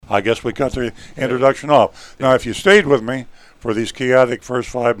I guess we cut the introduction off. Now, if you stayed with me for these chaotic first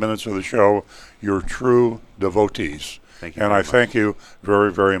 5 minutes of the show, you're true devotees. Thank you. And I thank you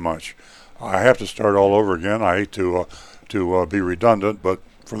very, very much. I have to start all over again. I hate to be redundant, but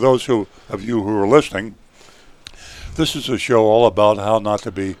for those of you who are listening, this is a show all about how not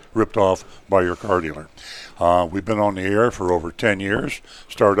to be ripped off by your car dealer. We've been on the air for over 10 years.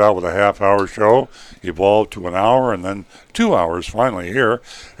 Started out with a half-hour show, evolved to an hour, and then 2 hours finally here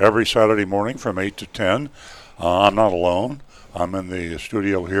every Saturday morning from 8 to 10. I'm not alone. I'm in the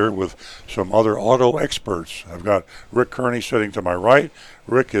studio here with some other auto experts. I've got Rick Kearney sitting to my right.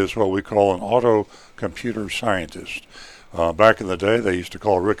 Rick is what we call an auto computer scientist. Back in the day, they used to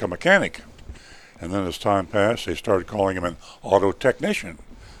call Rick a mechanic. And then as time passed, they started calling him an auto technician.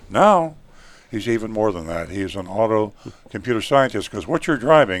 Now, he's even more than that. He's an auto computer scientist because what you're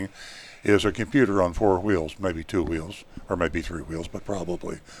driving is a computer on 4 wheels, maybe 2 wheels, or maybe 3 wheels, but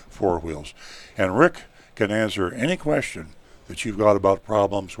probably 4 wheels. And Rick can answer any question that you've got about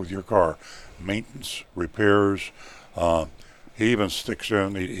problems with your car, maintenance, repairs. He even sticks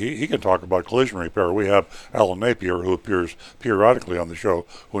in, he can talk about collision repair. We have Alan Napier, who appears periodically on the show,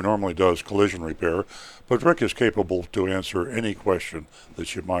 who normally does collision repair. But Rick is capable to answer any question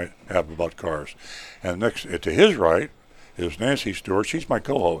that you might have about cars. And next to his right is Nancy Stewart. She's my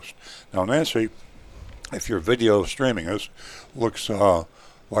co-host. Now, Nancy, if you're video streaming us, looks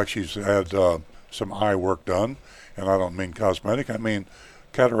like she's had some eye work done. And I don't mean cosmetic, I mean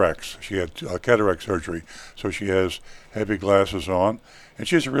cataracts. She had cataract surgery, so she has heavy glasses on. And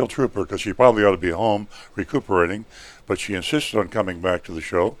she's a real trooper because she probably ought to be home recuperating, but she insisted on coming back to the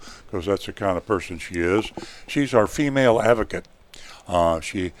show because that's the kind of person she is. She's our female advocate.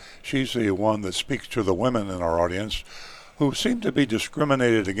 She's the one that speaks to the women in our audience who seem to be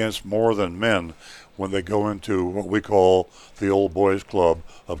discriminated against more than men when they go into what we call the old boys club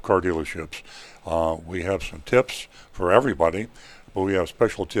of car dealerships. We have some tips for everybody, but we have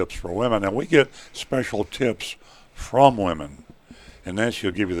special tips for women, and we get special tips from women. And Nancy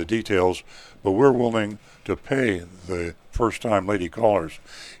will give you the details, but we're willing to pay the first-time lady callers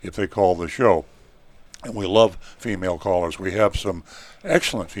if they call the show. And we love female callers. We have some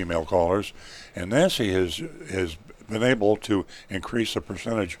excellent female callers, and Nancy has been able to increase the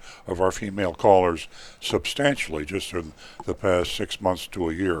percentage of our female callers substantially just in the past 6 months to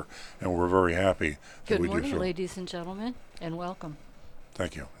a year, and we're very happy that we do so. Good morning, ladies and gentlemen, and welcome.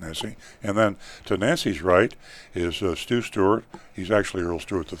 Thank you, Nancy. And then to Nancy's right is Stu Stewart. He's actually Earl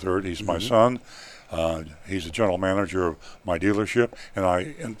Stewart III. He's my son. He's the general manager of my dealership,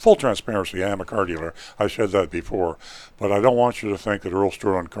 and in full transparency, I am a car dealer. I said that before, but I don't want you to think that Earl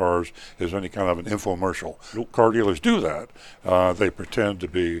Stewart on Cars is any kind of an infomercial. Car dealers do that. They pretend to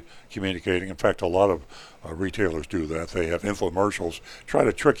be communicating. In fact, a lot of retailers do that. They have infomercials, try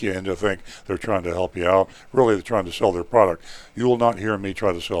to trick you into think they're trying to help you out. Really, they're trying to sell their product. You will not hear me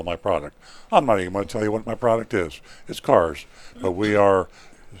try to sell my product. I'm not even going to tell you what my product is. It's cars, but we are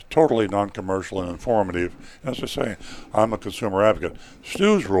totally non-commercial and informative. As I say, I'm a consumer advocate.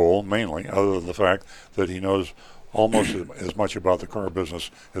 Stu's role, mainly, other than the fact that he knows almost as much about the car business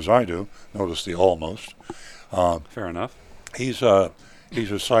as I do, notice the almost. Fair enough. He's a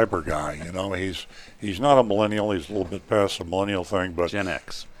cyber guy, you know. He's not a millennial. He's a little bit past the millennial thing, but Gen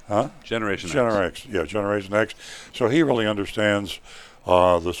X. Huh? Generation X. Yeah, Generation X. So he really understands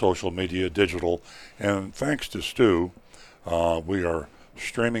the social media, digital, and thanks to Stu, we are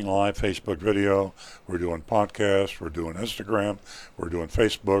streaming live Facebook video. We're doing podcasts. We're doing Instagram. We're doing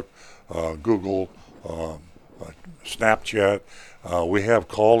Facebook, Google, Snapchat. We have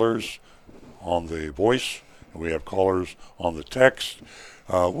callers on the voice. We have callers on the text.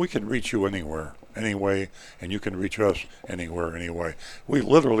 We can reach you anywhere, anyway, and you can reach us anywhere, anyway. We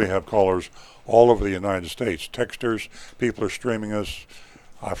literally have callers all over the United States. Texters, people are streaming us.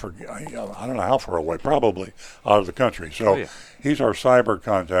 I don't know how far away, probably out of the country. So he's our cyber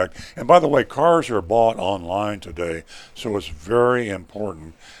contact. And by the way, cars are bought online today, so it's very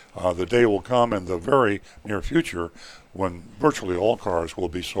important. The day will come in the very near future when virtually all cars will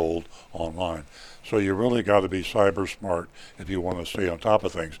be sold online. So you really got to be cyber smart if you want to stay on top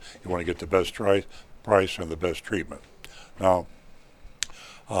of things. You want to get the best price and the best treatment. Now,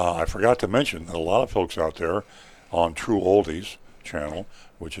 I forgot to mention that a lot of folks out there on True Oldies channel,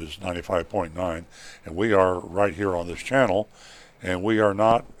 which is 95.9, and we are right here on this channel, and we are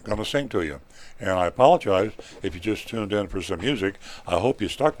not going to sing to you. And I apologize if you just tuned in for some music. I hope you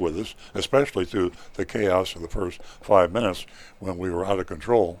stuck with us, especially through the chaos of the first 5 minutes when we were out of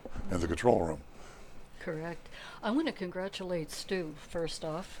control in the control room. Correct. I want to congratulate Stu, first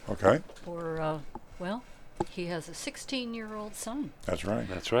off. Okay. For, He has a 16-year-old son, That's right.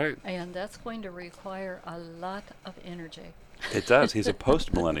 That's right. and that's going to require a lot of energy. It does. He's a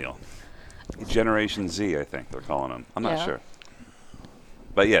post-millennial. Generation Z, I think they're calling him. I'm not Yeah. sure.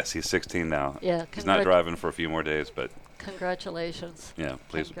 But yes, he's 16 now. Yeah, He's not driving for a few more days, but Congratulations. yeah,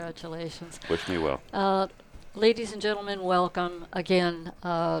 please Congratulations. wish me well. Ladies and gentlemen, welcome again.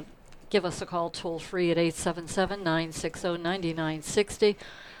 Give us a call toll free at 877-960-9960.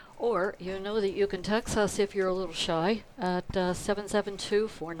 Or you know that you can text us if you're a little shy at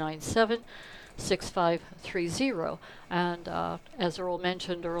 772-497-6530. And as Earl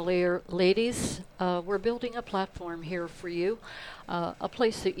mentioned earlier, ladies, we're building a platform here for you, a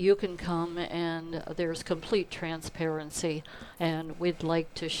place that you can come and there's complete transparency. And we'd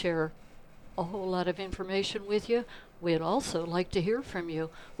like to share a whole lot of information with you. We'd also like to hear from you.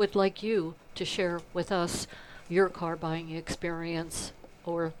 We'd like you to share with us your car buying experience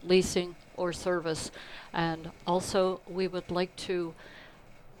or leasing or service. And also, we would like to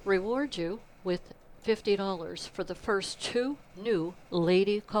reward you with $50 for the first 2 new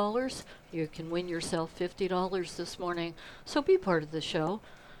lady callers. You can win yourself $50 this morning. So be part of the show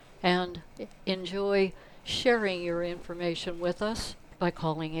and enjoy sharing your information with us by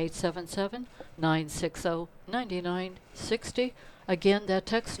calling 877-960-9960. Again, that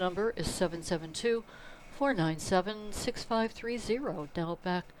text number is 772-497-6530. Now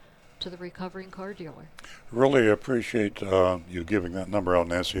back to the recovering car dealer. Really appreciate you giving that number out,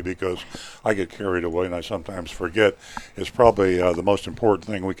 Nancy, because I get carried away and I sometimes forget. It's probably the most important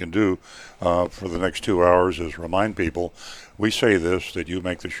thing we can do for the next 2 hours is remind people. We say this, that you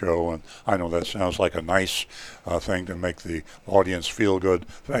make the show, and I know that sounds like a nice thing to make the audience feel good.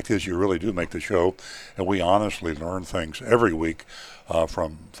 The fact is, you really do make the show, and we honestly learn things every week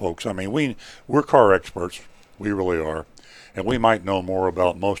from folks. I mean, we're car experts. We really are. And we might know more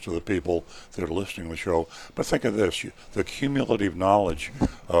about most of the people that are listening to the show. But think of this, the cumulative knowledge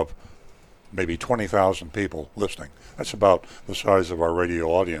of maybe 20,000 people listening. That's about the size of our radio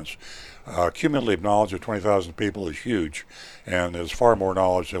audience. Cumulative knowledge of 20,000 people is huge, and is far more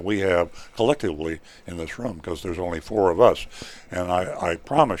knowledge than we have collectively in this room, because there's only 4 of us. And I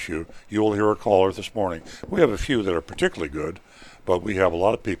promise you, you will hear a caller this morning. We have a few that are particularly good, but we have a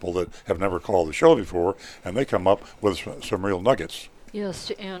lot of people that have never called the show before, and they come up with some real nuggets.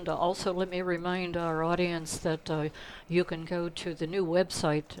 Yes, and also let me remind our audience that you can go to the new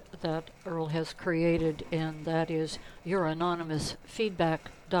website that Earl has created, and that is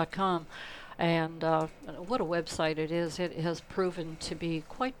youranonymousfeedback.com. And what a website it is. It has proven to be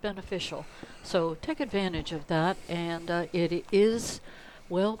quite beneficial. So take advantage of that, and it is,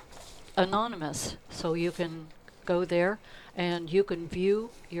 well, anonymous. So you can go there and you can view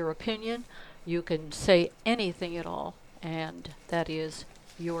your opinion. You can say anything at all. And that is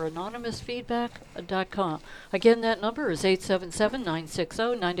youranonymousfeedback.com. Again, that number is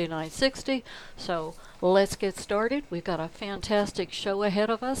 877-960-9960. So let's get started. We've got a fantastic show ahead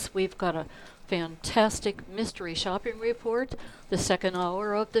of us. We've got a fantastic mystery shopping report, the second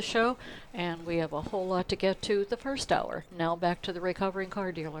hour of the show, and we have a whole lot to get to the first hour. Now back to the recovering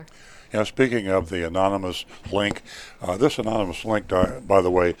car dealer. Yeah, speaking of the anonymous link, this anonymous link, by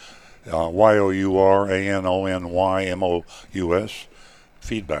the way, YOURANONYMOUS,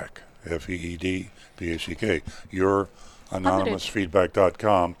 feedback, FEEDBACK. Your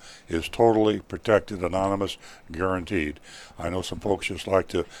anonymousfeedback.com is totally protected, anonymous, guaranteed. I know some folks just like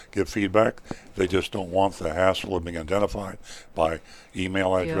to give feedback. They just don't want the hassle of being identified by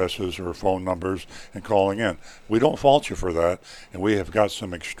email addresses or phone numbers and calling in. We don't fault you for that, and we have got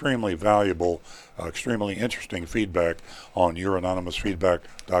some extremely valuable, extremely interesting feedback on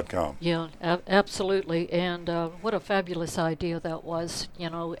youranonymousfeedback.com. Yeah, absolutely. And what a fabulous idea that was,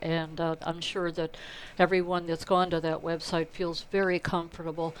 and I'm sure that everyone that's gone to that website feels very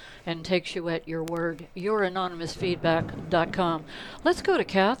comfortable and takes you at your word. Youranonymousfeedback.com. Let's go to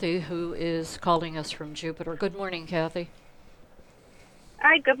Kathy, who is calling us from Jupiter. Good morning, Kathy.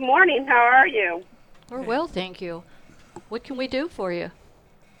 Hi, good morning. How are you? We're well, thank you. What can we do for you?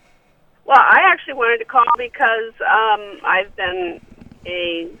 Well, I actually wanted to call because I've been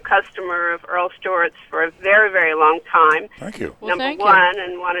a customer of Earl Stewart's for a very, very long time. Thank you. Well, Number thank one, you.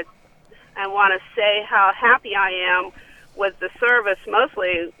 and want to say how happy I am with the service,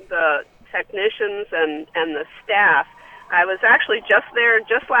 mostly the technicians and the staff. I was actually just there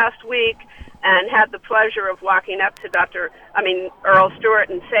just last week and had the pleasure of walking up to Earl Stewart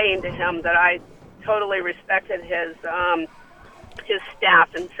and saying to him that I totally respected his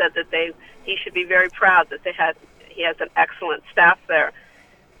staff and said that he should be very proud that he has an excellent staff there.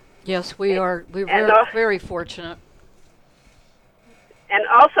 Yes, we are. We're very fortunate. And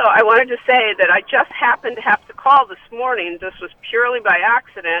also, I wanted to say that I just happened to have to call this morning. This was purely by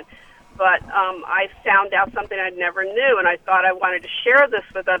accident, but I found out something I never knew, and I thought I wanted to share this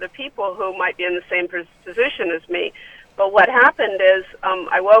with other people who might be in the same position as me. But what happened is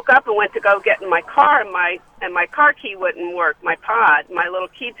I woke up and went to go get in my car, and my car key wouldn't work, my little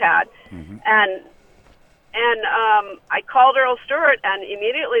keypad. Mm-hmm. And I called Earl Stewart, and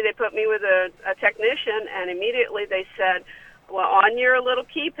immediately they put me with a technician, and immediately they said, well, on your little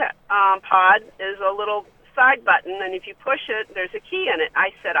keypad pod is a little side button, and if you push it, there's a key in it.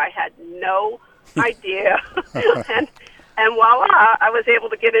 I said I had no idea. and voila, I was able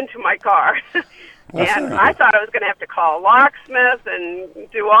to get into my car. And I thought I was going to have to call a locksmith and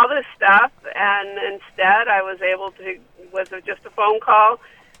do all this stuff, and instead I was able to, with just a phone call,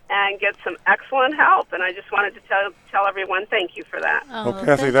 and get some excellent help. And I just wanted to tell everyone thank you for that. Well,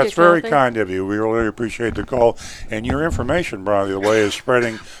 Kathy, that's very kind of you. We really appreciate the call. And your information, by the way, is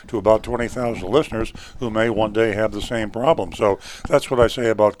spreading to about 20,000 listeners who may one day have the same problem. So that's what I say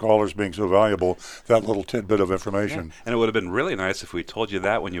about callers being so valuable, that little tidbit of information. Yeah. And it would have been really nice if we told you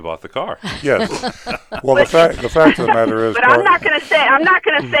that when you bought the car. Yes. Well, the fact of the matter is... But I'm not going to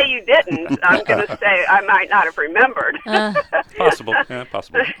say you didn't. I'm going to say I might not have remembered. Possible. Yeah,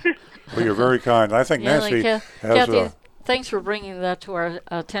 possible. Well, you're very kind. I think Nancy has... Kathy, thanks for bringing that to our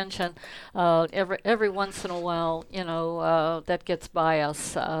attention. Every once in a while, that gets by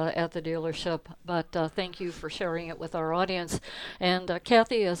us at the dealership. But thank you for sharing it with our audience. And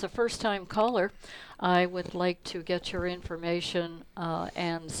Kathy, as a first-time caller, I would like to get your information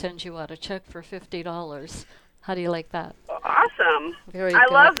and send you out a check for $50. How do you like that? Awesome. Very I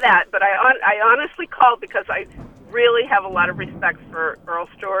good. love that, but I honestly called because I really have a lot of respect for Earl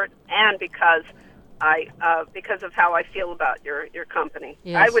Stewart, and because of how I feel about your company.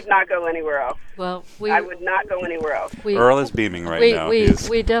 Yes. I would not go anywhere else. Well, I would not go anywhere else. Earl is beaming right now.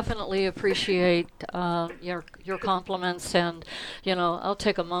 We definitely appreciate your compliments, and I'll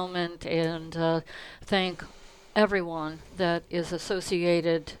take a moment and thank everyone that is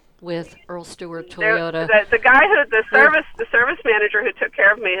associated with Earl Stewart Toyota. The guy the service manager who took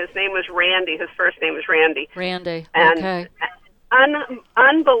care of me, his name was Randy. His first name was Randy. Randy. And okay.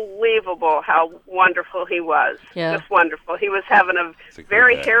 Unbelievable how wonderful he was. Yeah. Just wonderful. He was having a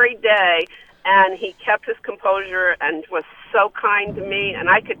very hairy day, and he kept his composure and was so kind to me.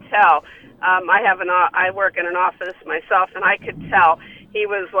 And I could tell. I work in an office myself, and I could tell he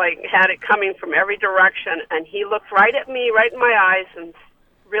was had it coming from every direction. And he looked right at me, right in my eyes, and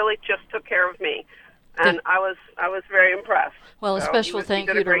really just took care of me. And I was very impressed. Well, a special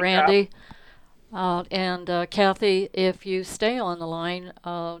thank you to Randy. And Kathy, if you stay on the line,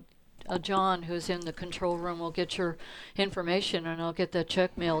 John, who's in the control room, will get your information, and I'll get that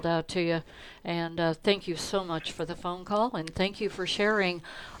check mailed out to you. And thank you so much for the phone call, and thank you for sharing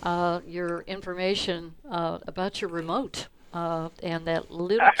your information about your remote and that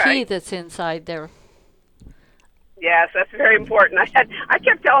little key that's inside there. Yes, that's very important. I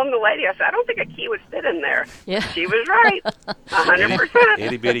kept telling the lady, I said, I don't think a key would fit in there. Yeah. She was right, 100%.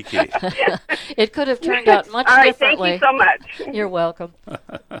 Itty bitty key. It could have turned out much All right, differently. thank you so much. You're welcome.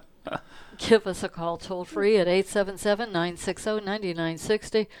 Give us a call toll free at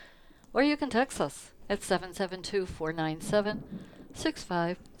 877-960-9960, or you can text us at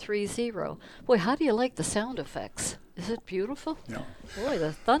 772-497-6530. Boy, how do you like the sound effects? Is it beautiful? Yeah. Boy,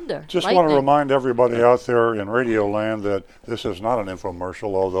 the thunder. Just lightning. want to remind everybody out there in Radio Land that this is not an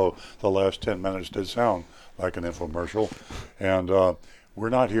infomercial, although the last 10 minutes did sound like an infomercial. And we're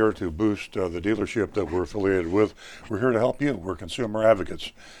not here to boost the dealership that we're affiliated with. We're here to help you. We're consumer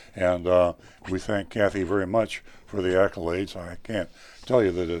advocates. And we thank Kathy very much for the accolades. I can't tell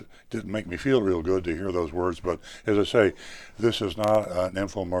you that it didn't make me feel real good to hear those words, but as I say, this is not an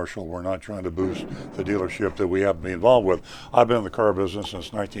infomercial. We're not trying to boost the dealership that we happen to be involved with. I've been in the car business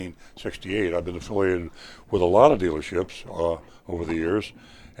since 1968. I've been affiliated with a lot of dealerships over the years,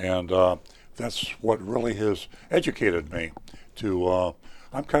 and that's what really has educated me to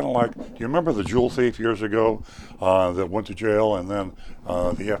I'm kind of like, do you remember the jewel thief years ago that went to jail, and then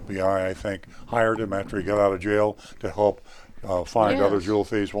the FBI, I think, hired him after he got out of jail to help find other jewel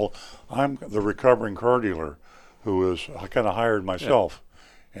thieves? Well, I'm the recovering car dealer who is, I kind of hired myself,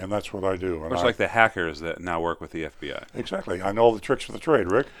 and that's what I do. And Much like the hackers that now work with the FBI. Exactly. I know the tricks of the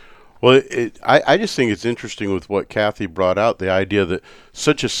trade, Rick. Well, I just think it's interesting with what Kathy brought out, the idea that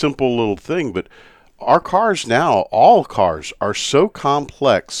such a simple little thing, but our cars now, all cars, are so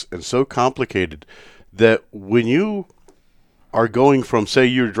complex and so complicated that when you are going from, say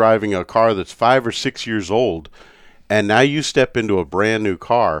you're driving a car that's 5 or 6 years old, and now you step into a brand new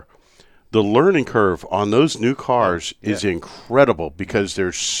car, the learning curve on those new cars is incredible because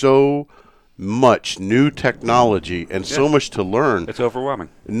there's so much new technology and so much to learn. It's overwhelming.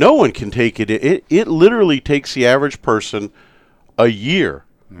 No one can take it. It literally takes the average person a year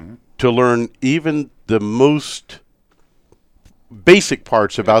to learn even the most basic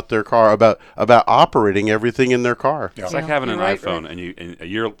parts about their car, about operating everything in their car. Yeah. It's like having an You're right, iPhone, Rick.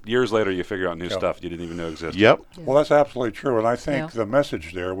 and years later you figure out new stuff you didn't even know existed. Yep. Well, that's absolutely true, and I think Yeah. the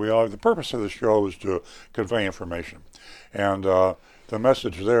message there, the purpose of the show is to convey information, and the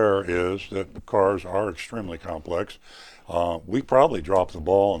message there is that cars are extremely complex. We probably dropped the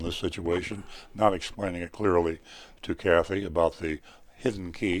ball in this situation, not explaining it clearly to Kathy about the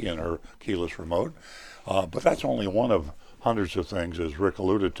hidden key in her keyless remote, but that's only one of hundreds of things, as Rick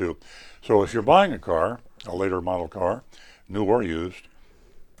alluded to. So if you're buying a car, a later model car, new or used,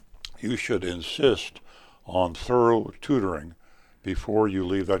 you should insist on thorough tutoring before you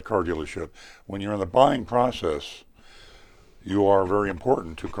leave that car dealership. When you're in the buying process, you are very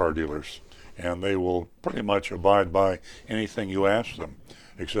important to car dealers, and they will pretty much abide by anything you ask them,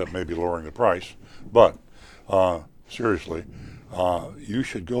 except maybe lowering the price. But seriously, you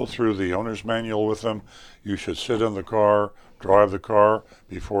should go through the owner's manual with them. You should sit in the car, drive the car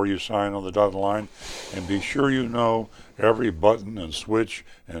before you sign on the dotted line, and be sure you know every button and switch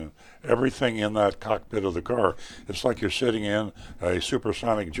and everything in that cockpit of the car. It's like you're sitting in a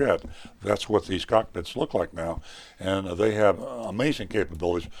supersonic jet. That's what these cockpits look like now, and they have amazing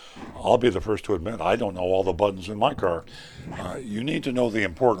capabilities. I'll be the first to admit I don't know all the buttons in my car. You need to know the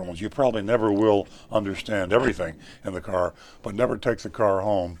important ones. You probably never will understand everything in the car, but never take the car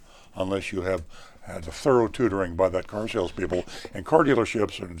home unless you have had a thorough tutoring by that car salespeople, and car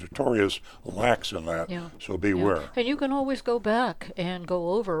dealerships are notorious lax in that. Yeah. So beware. Yeah. And you can always go back and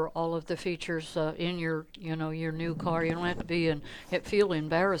go over all of the features in your new car. You don't have to feel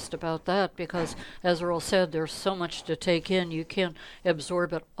embarrassed about that, because, as Earl said, there's so much to take in. You can't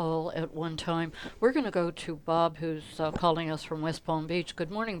absorb it all at one time. We're going to go to Bob, who's calling us from West Palm Beach. Good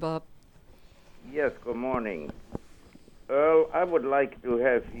morning, Bob. Yes, good morning. Earl, I would like to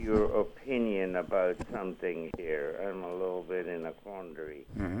have your opinion about something here. I'm a little bit in a quandary.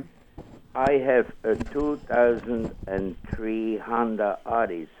 Mm-hmm. I have a 2003 Honda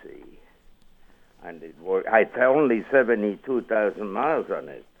Odyssey, and it's only 72,000 miles on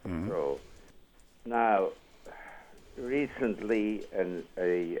it. Mm-hmm. So now, recently,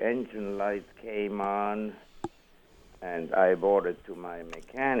 a engine light came on, and I brought it to my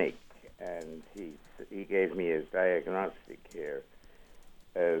mechanic, and he gave me his diagnostic here.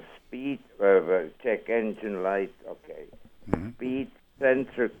 Speed check engine light. Okay. Mm-hmm. Speed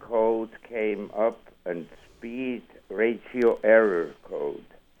sensor code came up, and speed ratio error code.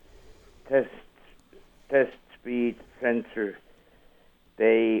 Test speed sensor.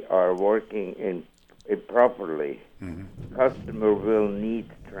 They are working improperly. Mm-hmm. Customer will need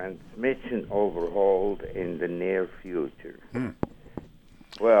transmission overhaul in the near future.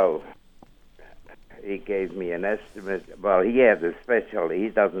 Well, he gave me an estimate. Well, he has a specialty. He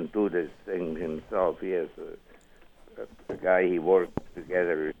doesn't do this thing himself. He has a guy he works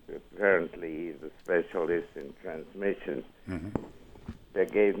together. Apparently, he's a specialist in transmission. Mm-hmm. They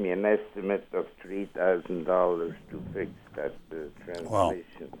gave me an estimate of $3,000 to fix that transmission. Wow.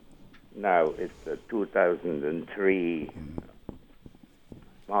 Now, it's a 2003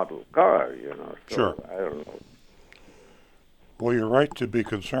 model car, So Sure. I don't know. Well, you're right to be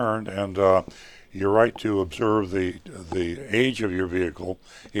concerned, and you're right to observe the age of your vehicle,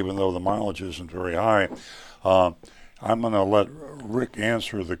 even though the mileage isn't very high. I'm going to let Rick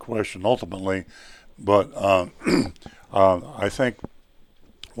answer the question ultimately, but I think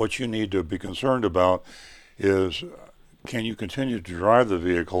what you need to be concerned about is, can you continue to drive the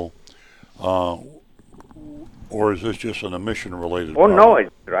vehicle, or is this just an emission-related Oh problem? no, it's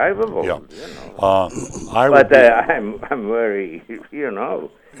drivable. Yeah. I would but be, I'm very,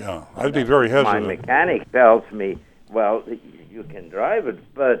 yeah, I'd be very My hesitant. mechanic tells me, well, you can drive it,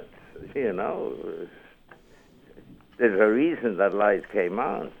 but there's a reason that light came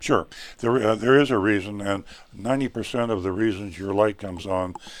on. Sure, there is a reason, and 90% of the reasons your light comes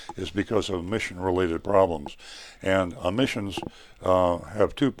on is because of emission-related problems. And emissions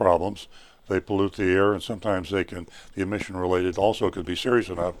have two problems. They pollute the air, and sometimes the emission-related also could be serious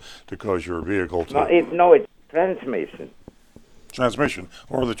enough to cause your vehicle to... It's transmission. Transmission,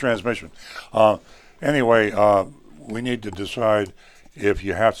 or the transmission. Anyway, we need to decide if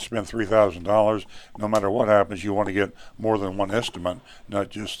you have to spend $3,000, no matter what happens, you want to get more than one estimate, not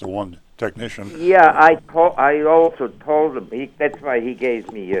just the one technician. Yeah, I also told him, that's why he gave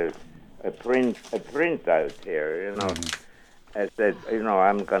me a print out here, Mm-hmm. I said,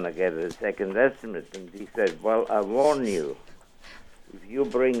 I'm going to get a second estimate. And he said, well, I warn you, if you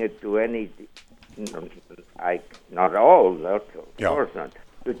bring it to any, not all, of course not,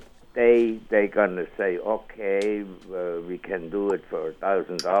 but they're going to say, okay, we can do it for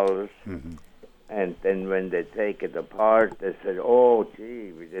 $1,000. And then when they take it apart, they said, oh,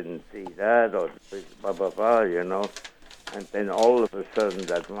 gee, we didn't see that, or blah, blah, blah, And then all of a sudden,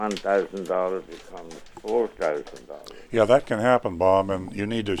 that $1,000 becomes $4,000. Yeah, that can happen, Bob, and you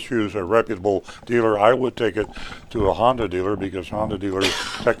need to choose a reputable dealer. I would take it to a Honda dealer because Honda dealers,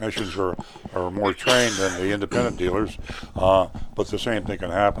 technicians are more trained than the independent dealers. But the same thing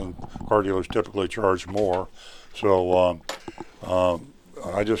can happen. Car dealers typically charge more. So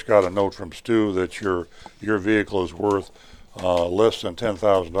I just got a note from Stu that your vehicle is worth less than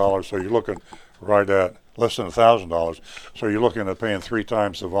 $10,000. So you're looking right at less than $1,000. So you're looking at paying 3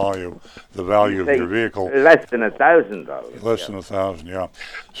 times the value of your vehicle. Less than $1,000. Less than $1,000, yeah.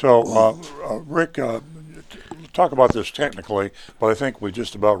 So, Rick, talk about this technically, but I think we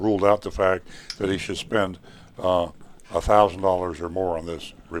just about ruled out the fact that he should spend $1,000 or more on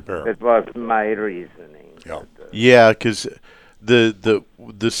this repair. That was my reasoning. Yeah. Yeah, because the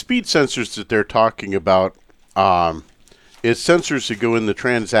speed sensors that they're talking about is sensors that go in the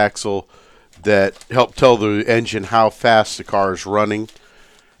transaxle that help tell the engine how fast the car is running.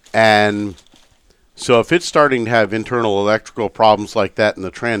 And so if it's starting to have internal electrical problems like that in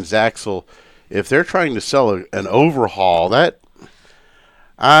the transaxle, if they're trying to sell an overhaul, that,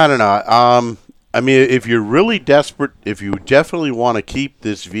 I don't know. I mean, if you're really desperate, if you definitely want to keep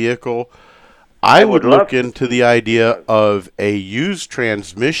this vehicle, I would look into the idea of a used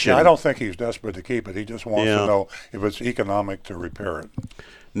transmission. Yeah, I don't think he's desperate to keep it. He just wants to know if it's economic to repair it.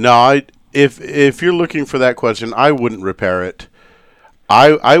 No, if you're looking for that question, I wouldn't repair it.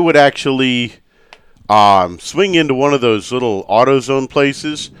 I would actually swing into one of those little AutoZone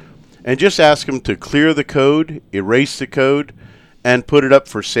places and just ask them to clear the code, erase the code, and put it up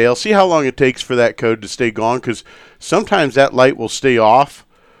for sale. See how long it takes for that code to stay gone, because sometimes that light will stay off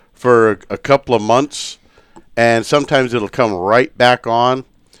for a couple of months, and sometimes it'll come right back on.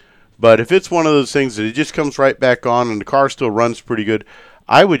 But if it's one of those things that it just comes right back on and the car still runs pretty good,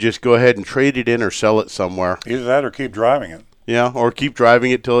 I would just go ahead and trade it in or sell it somewhere. Either that or keep driving it. Yeah, or keep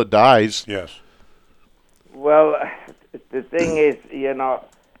driving it till it dies. Yes. Well, the thing is, if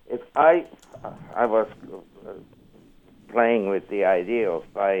I was playing with the idea of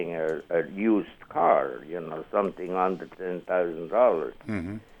buying a used car, something under $10,000.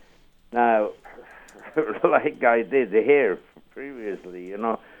 Mm-hmm. Now, like I did here previously,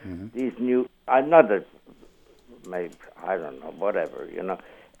 these new, maybe, I don't know, whatever,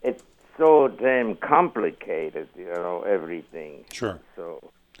 it's so damn complicated, everything. Sure. So.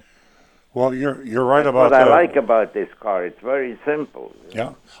 Well, you're right about that. that. What I like about this car, it's very simple.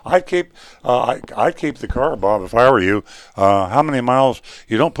 Yeah, I'd keep the car, Bob, if I were you. How many miles?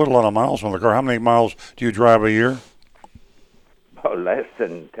 You don't put a lot of miles on the car. How many miles do you drive a year? Oh, less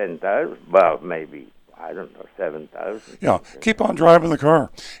than 10,000. Well, maybe, I don't know, 7,000. Yeah, keep on driving the car.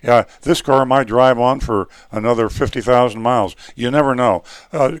 Yeah, this car might drive on for another 50,000 miles. You never know.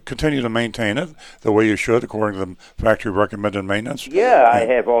 Continue to maintain it the way you should, according to the factory recommended maintenance. Yeah, I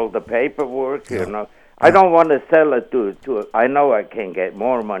have all the paperwork, I don't want to sell it to I know I can get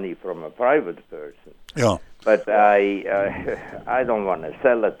more money from a private person. Yeah. But I don't want to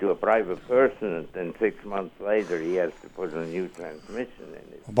sell it to a private person, and then 6 months later he has to put a new transmission in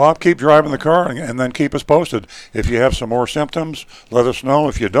it. Bob, keep driving the car and then keep us posted. If you have some more symptoms, let us know.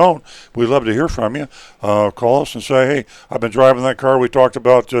 If you don't, we'd love to hear from you. Call us and say, hey, I've been driving that car we talked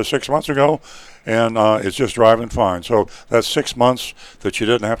about 6 months ago, and it's just driving fine. So that's 6 months that you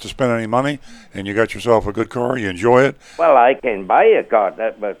didn't have to spend any money, and you got yourself a good car. You enjoy it. Well, I can buy a car,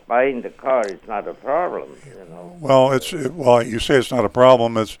 but buying the car is not a problem, Well, you say it's not a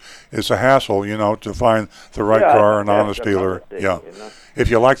problem. It's a hassle, to find the right car, an honest dealer. Thing, If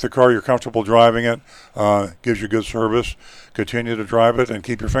you like the car, you're comfortable driving it, gives you good service, continue to drive it, and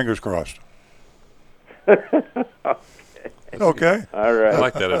keep your fingers crossed. Okay. All right. I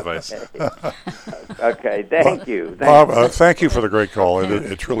like that advice. Okay, thank you. Bob, thank you for the great call.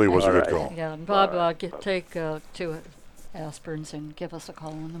 It truly was a good call. Yeah, and Bob, take 2 aspirins and give us a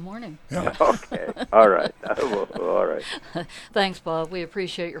call in the morning. Yeah. Okay. All right. All right. Thanks, Bob. We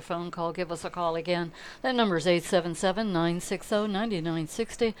appreciate your phone call. Give us a call again. That number is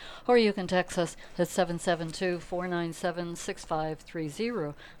 877-960-9960, or you can text us at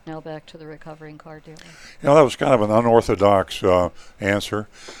 772-497-6530. Now back to the recovering car dealer. That was kind of an unorthodox answer,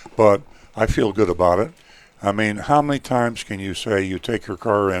 but I feel good about it. I mean, how many times can you say you take your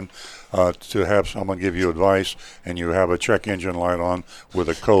car in to have someone give you advice and you have a check engine light on with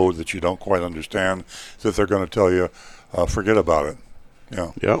a code that you don't quite understand, that they're going to tell you, forget about it.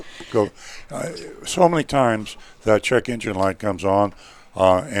 Yep. Go. So many times that check engine light comes on,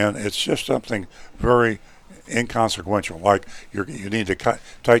 and it's just something very inconsequential, like you need to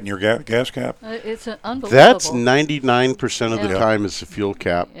tighten your gas cap. It's unbelievable. That's 99% of the Yeah. time is the fuel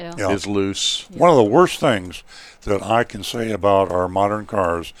cap Yeah. is loose. One of the worst things that I can say about our modern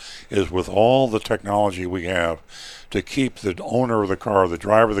cars is, with all the technology we have, to keep the owner of the car, the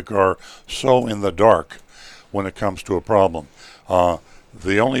driver of the car, so in the dark when it comes to a problem.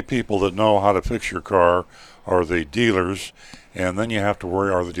 The only people that know how to fix your car are the dealers, and then you have to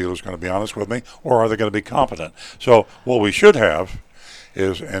worry, are the dealers going to be honest with me, or are they going to be competent? So what we should have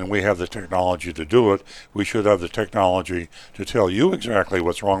is, and we have the technology to do it, we should have the technology to tell you exactly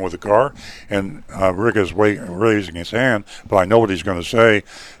what's wrong with the car. And Rick is raising his hand, but I know what he's going to say,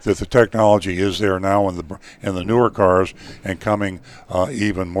 that the technology is there now in the newer cars, and coming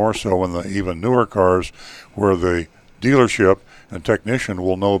even more so in the even newer cars, where the dealership and technician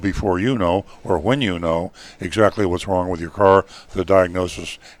will know before you know, or when you know, exactly what's wrong with your car, the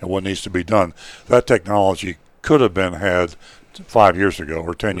diagnosis, and what needs to be done. That technology could have been had 5 years ago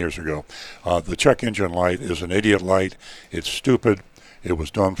or 10 years ago. The check engine light is an idiot light. It's stupid. It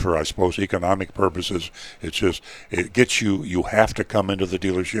was done for, I suppose, economic purposes. It's just, it gets you, you have to come into the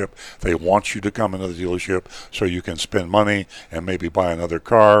dealership. They want you to come into the dealership so you can spend money and maybe buy another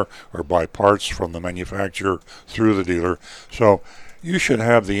car or buy parts from the manufacturer through the dealer. So you should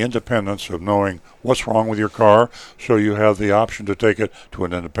have the independence of knowing what's wrong with your car, so you have the option to take it to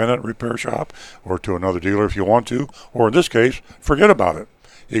an independent repair shop or to another dealer if you want to, or in this case, forget about it.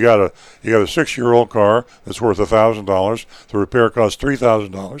 You got a 6-year-old car that's worth $1,000. The repair costs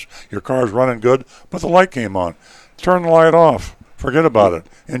 $3,000. Your car's running good, but the light came on. Turn the light off. Forget about it.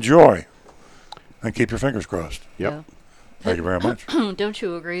 Enjoy, and keep your fingers crossed. Yep. Yeah. Thank you very much. Don't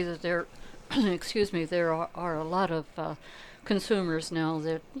you agree that there, there are a lot of consumers now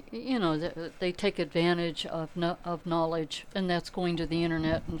that, that they take advantage of of knowledge, and that's going to the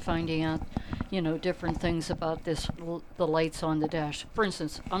internet and finding out, different things about the lights on the dash. For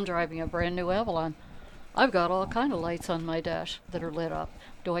instance, I'm driving a brand new Avalon. I've got all kind of lights on my dash that are lit up.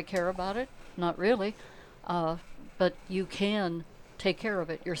 Do I care about it? Not really. But you can take care of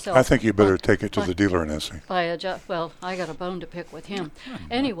it yourself. I think you better take it to the dealer in Essie. Well, I got a bone to pick with him.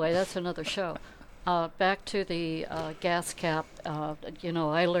 Anyway, that's another show. Back to the gas cap.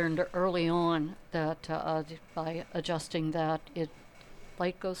 I learned early on that by adjusting that,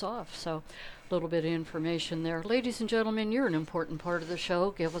 light goes off. So a little bit of information there. Ladies and gentlemen, you're an important part of the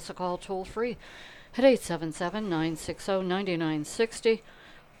show. Give us a call toll free at 877-960-9960,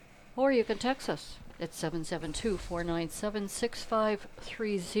 or you can text us at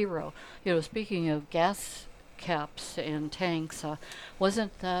 772-497-6530. Speaking of gas caps and tanks,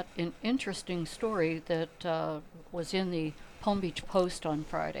 wasn't that an interesting story that was in the Palm Beach Post on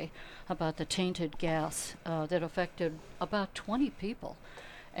Friday about the tainted gas that affected about 20 people,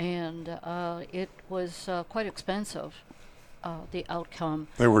 and it was quite expensive, the outcome.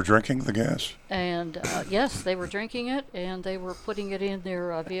 They were drinking the gas? And yes, they were drinking it, and they were putting it in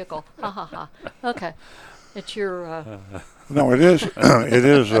their vehicle. Ha ha ha. Okay. It's your... No, it is. It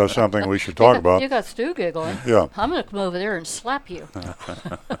is something we should talk about. You got Stu giggling. Yeah. I'm going to come over there and slap you.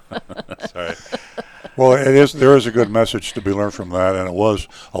 Sorry. Well, there is a good message to be learned from that, and it was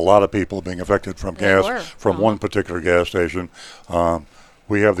a lot of people being affected from There gas were. from one particular gas station.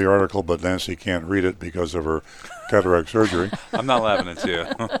 We have the article, but Nancy can't read it because of her cataract surgery. I'm not laughing at you.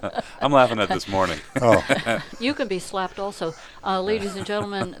 I'm laughing at this morning. Oh, You can be slapped also. Ladies and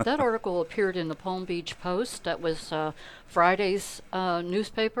gentlemen, that article appeared in the Palm Beach Post. That was Friday's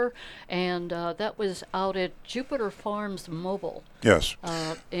newspaper, and that was out at Jupiter Farms Mobile yes.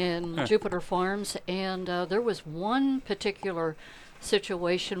 in Jupiter Farms, and there was one particular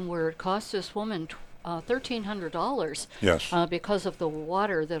situation where it cost this woman $1,300 Yes. because of the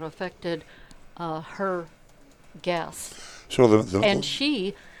water that affected her gas. So And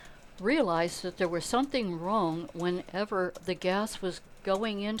she realized that there was something wrong whenever the gas was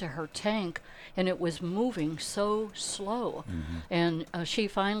going into her tank and it was moving so slow. And she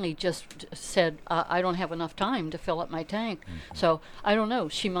finally just said, I don't have enough time to fill up my tank. So I don't know.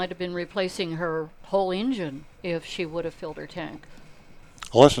 She might have been replacing her whole engine if she would have filled her tank.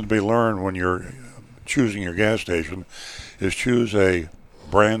 a lesson to be learned when you're choosing your gas station is choose a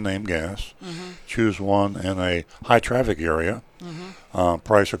brand name gas. Choose one in a high traffic area.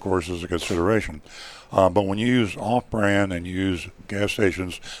 Price, of course, is a consideration. But when you use off-brand and you use gas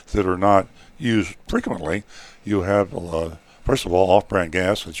stations that are not used frequently, you have, first of all, off-brand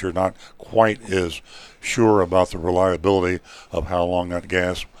gas that you're not quite as sure about the reliability of how long that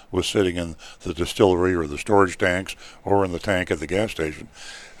gas was sitting in the distillery or the storage tanks or in the tank at the gas station.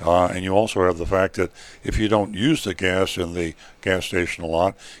 And you also have the fact that if you don't use the gas in the gas station a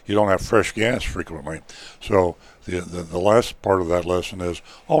lot, you don't have fresh gas frequently. So the last part of that lesson is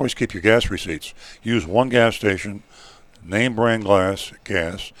always keep your gas receipts. Use one gas station, name brand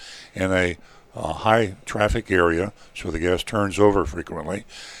gas in a high traffic area so the gas turns over frequently.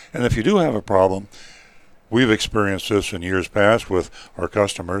 And if you do have a problem, we've experienced this in years past with our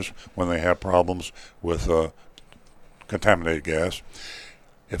customers when they have problems with contaminated gas.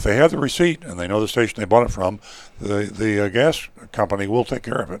 If they have the receipt and they know the station they bought it from, the gas company will take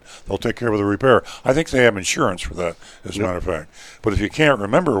care of it. They'll take care of the repair. I think they have insurance for that, as a matter of fact. But if you can't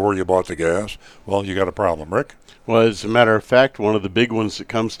remember where you bought the gas, well, you got a problem. Rick? Well, as a matter of fact, one of the big ones that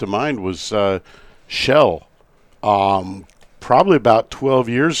comes to mind was Shell. Probably about 12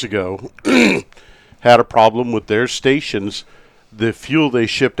 years ago, had a problem with their stations. The fuel they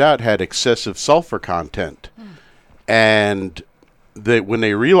shipped out had excessive sulfur content. And when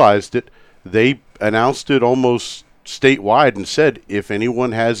they realized it, they announced it almost statewide and said, if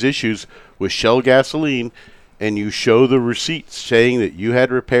anyone has issues with Shell gasoline and you show the receipts saying that you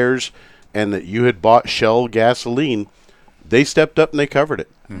had repairs and that you had bought Shell gasoline, they stepped up and they covered it.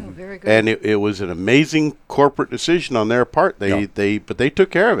 Oh, very good. And it was an amazing corporate decision on their part. But they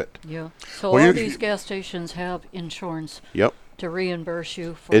took care of it. Yeah. So Well, all you- these gas stations have insurance Yep. to reimburse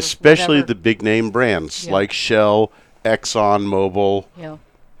you for Especially whatever. the big name brands Yeah. like Shell, Exxon Mobil. Yeah.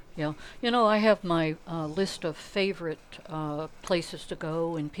 Yeah. You know, I have my list of favorite places to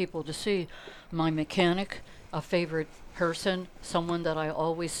go and people to see. My mechanic, a favorite person, someone that I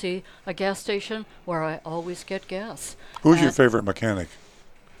always see, a gas station where I always get gas. Who's your And- favorite mechanic?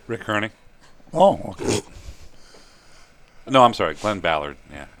 Rick Kearney. Oh, okay. No, I'm sorry, Glenn Ballard.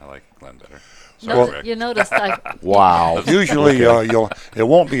 Yeah, I like Glenn better. Sorry, No, Rick. you noticed I Wow. Usually, it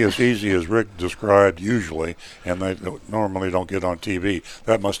won't be as easy as Rick described. Usually, and they normally don't get on TV.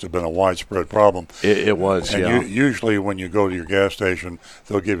 That must have been a widespread problem. It was, And yeah. usually, when you go to your gas station,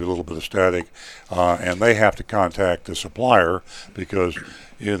 they'll give you a little bit of static, and they have to contact the supplier because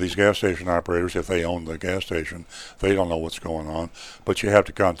these gas station operators, if they own the gas station, they don't know what's going on. But you have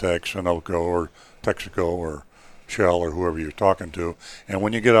to contact Sunoco or Texaco or Shell or whoever you're talking to, and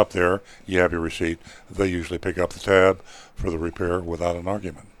when you get up there, you have your receipt. They usually pick up the tab for the repair without an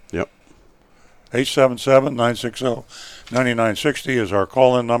argument. Yep. 877-960-9960 is our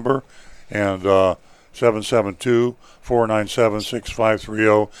call-in number, and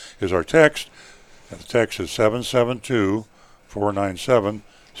 772-497-6530 is our text. And the text is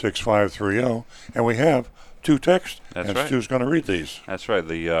 772-497-6530, and we have two texts, That's and right. Stu's going to read these. That's right.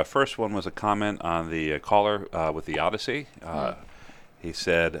 The first one was a comment on the caller with the Odyssey. He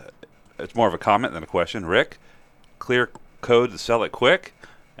said, it's more of a comment than a question. Rick, clear code to sell it quick?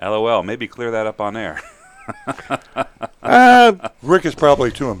 LOL. Maybe clear that up on air. Rick is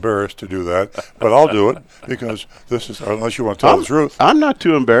probably too embarrassed to do that, but I'll do it because this is, unless you want to tell the truth. I'm not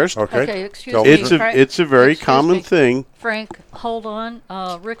too embarrassed. Okay. Okay, excuse Tell me. the It's truth. it's a very Excuse common me. thing. Frank, hold on.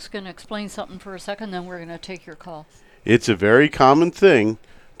 Rick's going to explain something for a second, then we're going to take your call. It's a very common thing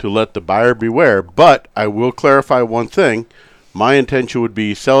to let the buyer beware, but I will clarify one thing. My intention would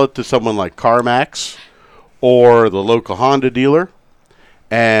be sell it to someone like CarMax or the local Honda dealer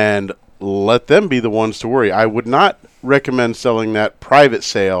and let them be the ones to worry. I would not recommend selling that private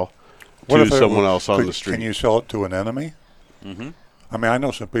sale to someone else on the street. Can you sell it to an enemy? Mm-hmm. I mean, I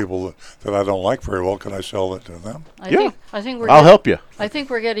know some people that I don't like very well. Can I sell it to them? Yeah. I think we're I'll help you. I think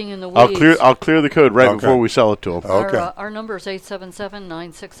we're getting in the weeds. I'll clear the code right Okay. before we sell it to them. Okay. Our number is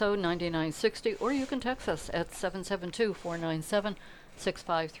 877-960-9960, or you can text us at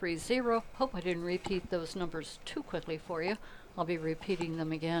 772-497-6530. Hope I didn't repeat those numbers too quickly for you. I'll be repeating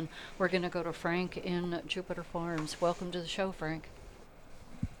them again. We're going to go to Frank in Jupiter Farms. Welcome to the show, Frank.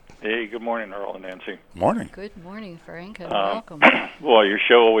 Hey, good morning, Earl and Nancy. Morning. Good morning, Frank, and welcome. Well, your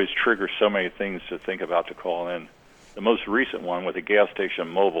show always triggers so many things to think about to call in. The most recent one with the gas station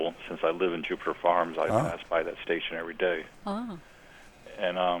mobile, since I live in Jupiter Farms, I pass by that station every day. Ah,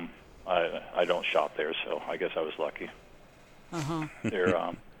 And I don't shop there, so I guess I was lucky. uh-huh.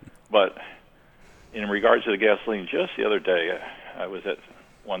 There, but in regards to the gasoline, just the other day, I was at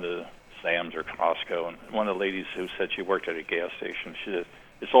one of the Sam's or Costco, and one of the ladies who said she worked at a gas station, she said,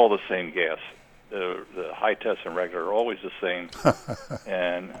 it's all the same gas. the high test and regular are always the same,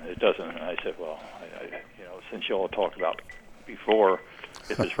 and it doesn't. And I said, well, since you all talked about before,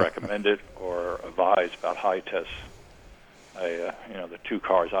 if it's recommended or advised about high tests, the two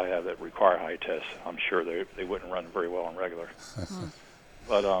cars I have that require high tests, I'm sure they wouldn't run very well on regular.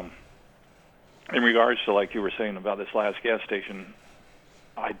 But in regards to, like you were saying about this last gas station,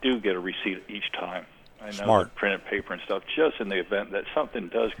 I do get a receipt each time. I know Smart. the printed paper and stuff, just in the event that something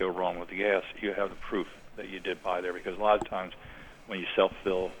does go wrong with the gas, you have the proof that you did buy there. Because a lot of times when you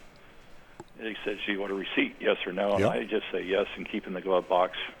self-fill, it says, do you want a receipt, yes or no? Yep. And I just say yes and keep in the glove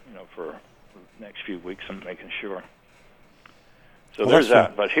box, for the next few weeks and making sure. So Well, there's that's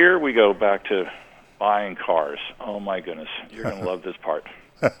that. But here we go back to buying cars. Oh, my goodness. You're going to love this part.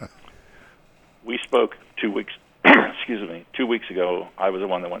 We spoke 2 weeks, 2 weeks ago. I was the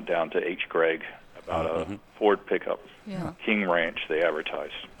one that went down to H. Gregg about a Ford pickup, King Ranch, they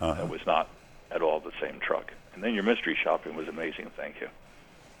advertised. It was not at all the same truck. And then your mystery shopping was amazing. Thank you.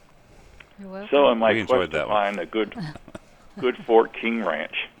 You're welcome. So in my We enjoyed quest to that one. find a good Ford King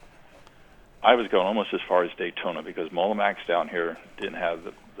Ranch, I was going almost as far as Daytona because Mullimax down here didn't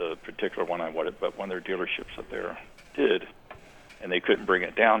have the particular one I wanted, but one of their dealerships up there did, and they couldn't bring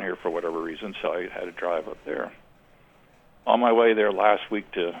it down here for whatever reason, so I had to drive up there. On my way there last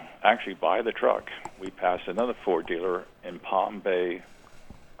week to actually buy the truck, we passed another Ford dealer in Palm Bay.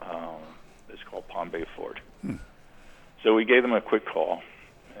 It's called Palm Bay Ford. So we gave them a quick call,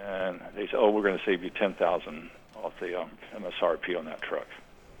 and they said, we're going to save you $10,000 off the MSRP on that truck.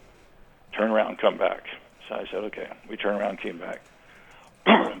 Turn around and come back. So I said, okay. We turned around and came back.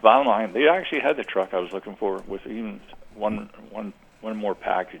 Bottom line, they actually had the truck I was looking for with even one more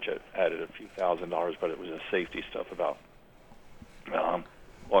package that added a few $1,000s, but it was a safety stuff about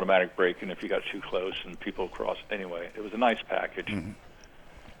automatic braking if you got too close and people cross. Anyway, it was a nice package.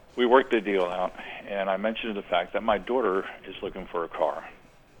 We worked the deal out, and I mentioned the fact that my daughter is looking for a car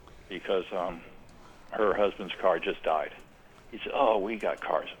because her husband's car just died. He said, we got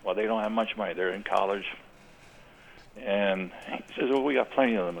cars. Well, they don't have much money. They're in college. And he says, we got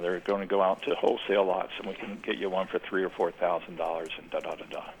plenty of them. They're going to go out to wholesale lots, and we can get you one for $3,000 or $4,000 and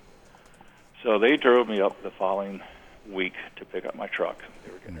da-da-da-da. So they drove me up the following week to pick up my truck.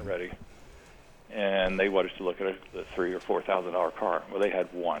 They were getting it ready. And they wanted to look at the $3,000 or $4,000 car. Well, they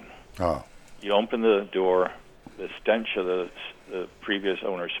had one. Oh. You open the door, the stench of the previous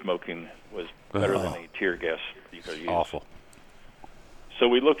owner smoking was better than any tear gas you could use. Awful. So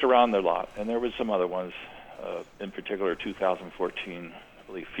we looked around the lot, and there was some other ones, in particular 2014, I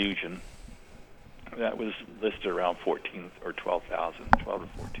believe, Fusion. That was listed around 14 or 12,000, 12 to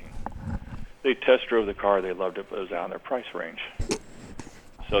 14. They test drove the car. They loved it, but it was out in their price range.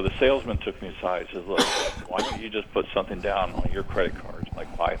 So the salesman took me aside and says, look, why don't you just put something down on your credit card,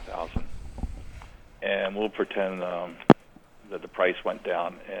 like $5,000, and we'll pretend that the price went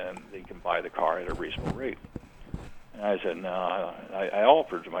down and they can buy the car at a reasonable rate. And I said, no. I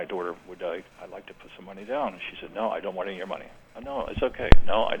offered to my daughter, I'd like to put some money down. And she said, no, I don't want any of your money. No, it's okay.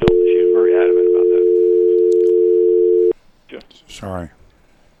 No, I don't. She was very adamant about that. Sorry.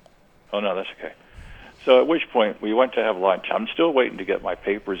 Oh, no, that's okay. So at which point we went to have lunch. I'm still waiting to get my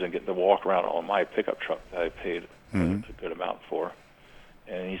papers and get to walk around on my pickup truck that I paid a good amount for.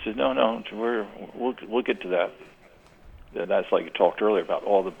 And he said, no, we'll get to that. And that's like you talked earlier about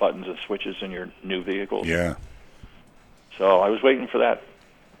all the buttons and switches in your new vehicles. Yeah. So I was waiting for that,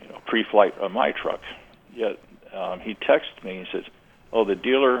 pre-flight on my truck. Yet he texted me. He says, the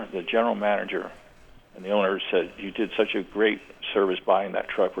dealer, the general manager, and the owner said, you did such a great service buying that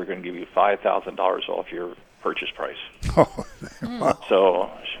truck. We're going to give you $5,000 off your purchase price. Oh.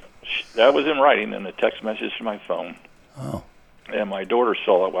 So that was in writing in a text message to my phone. Oh. And my daughter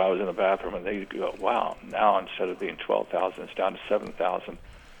saw it while I was in the bathroom, and they go, wow, now instead of being $12,000, it's down to $7,000.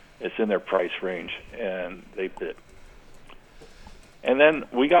 It's in their price range, and they bid. And then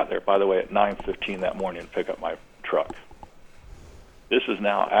we got there, by the way, at 9:15 that morning to pick up my truck. This is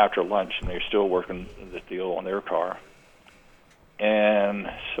now after lunch, and they're still working the deal on their car. And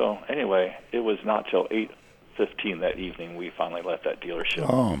so, anyway, it was not till 8:15 that evening we finally left that dealership.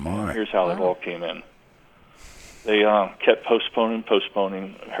 Oh, my. Here's how it all came in. They kept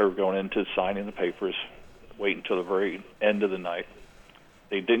postponing her going into signing the papers, wait until the very end of the night.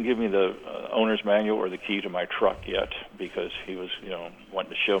 They didn't give me the owner's manual or the key to my truck yet because he was,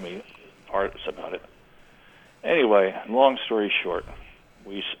 wanting to show me parts about it. Anyway, long story short,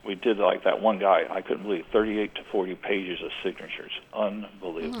 we did like that one guy. I couldn't believe 38 to 40 pages of signatures.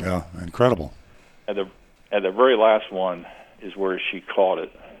 Unbelievable. Yeah, incredible. At the very last one is where she called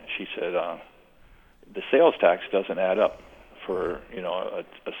it. She said, the sales tax doesn't add up for a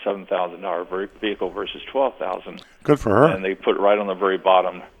 $7,000 vehicle versus $12,000, Good for her. and they put right on the very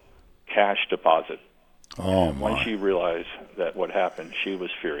bottom cash deposit. Oh, And when my. she realized that what happened, she was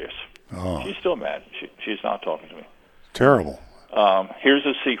furious. Oh, She's still mad. She's not talking to me. terrible. Here's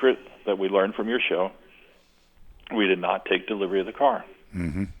a secret that we learned from your show. We did not take delivery of the car.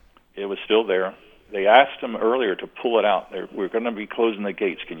 Mm-hmm. It was still there. They asked them earlier to pull it out. We're going to be closing the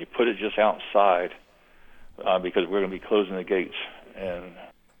gates. Can you put it just outside? Because we're going to be closing the gates. And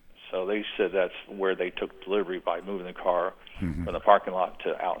so they said that's where they took delivery by moving the car from the parking lot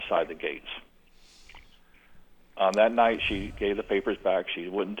to outside the gates. That night, she gave the papers back. She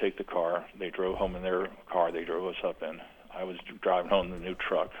wouldn't take the car. They drove home in their car they drove us up in. I was driving home in the new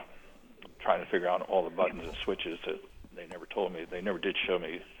truck, trying to figure out all the buttons and switches that they never told me. They never did show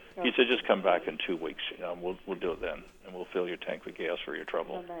me. He said, just come back in 2 weeks. We'll do it then, and we'll fill your tank with gas for your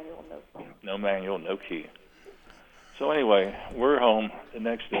trouble. No manual, no key. So anyway, we're home the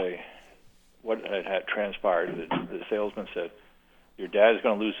next day. What had transpired, the salesman said, your dad is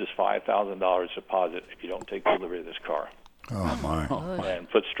going to lose his $5,000 deposit if you don't take delivery of this car, Oh, my. and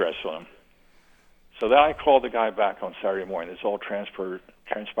put stress on him. So then I called the guy back on Saturday morning. This all transpired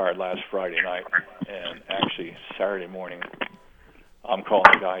last Friday night, and actually Saturday morning, I'm calling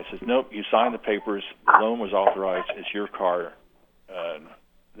the guy. He says, nope, you signed the papers. The loan was authorized. It's your car.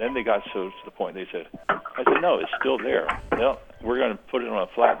 Then they got so to the point they said, I said, no, it's still there. No, we're going to put it on a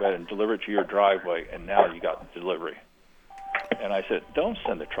flatbed and deliver it to your driveway, and now you got the delivery. And I said, don't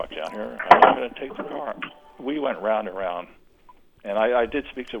send the truck down here. I'm not going to take the car. We went round and round. And I did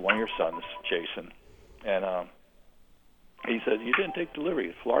speak to one of your sons, Jason, and he said, you didn't take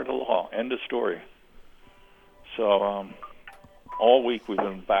delivery. Florida law. End of story. So all week we've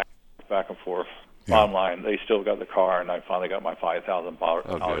been back and forth. Yeah. Bottom line, they still got the car, and I finally got my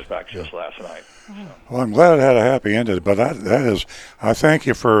 $5,000 back just last night. Well, I'm glad it had a happy ending, but that is, I thank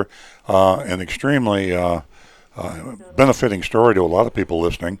you for an extremely benefiting story to a lot of people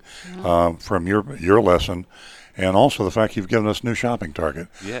listening from your lesson, and also the fact you've given us a new shopping target.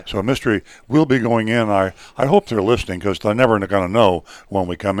 Yeah. So, Mystery, we'll be going in. I hope they're listening because they're never going to know when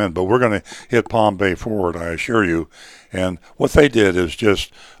we come in, but we're going to hit Palm Bay Ford, I assure you. And what they did is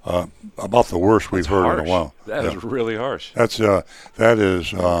just about the worst we've heard in a while. That is really harsh. That is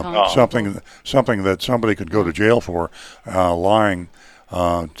something that somebody could go to jail for, lying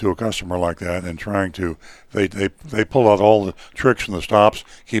to a customer like that and trying to. They pull out all the tricks and the stops,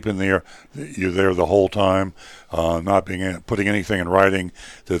 keeping you there the whole time, not putting anything in writing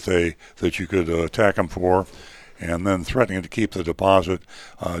that you could attack them for, and then threatening to keep the deposit.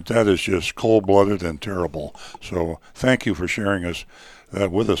 That is just cold-blooded and terrible. So thank you for sharing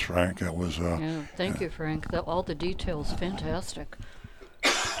that with us, Frank. That was Thank you, Frank. All the details, fantastic.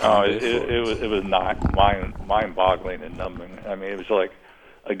 It was not mind-boggling and numbing. I mean, it was like,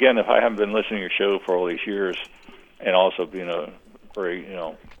 again, if I haven't been listening to your show for all these years, and also being a very,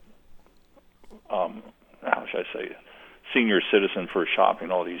 how should I say, senior citizen for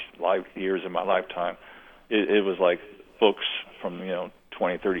shopping all these years in my lifetime, it was like books from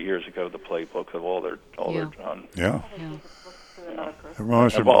 20, 30 years ago, the playbook of all their yeah.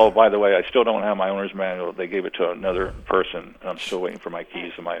 Oh, by the way, I still don't have my owner's manual. They gave it to another person, and I'm still waiting for my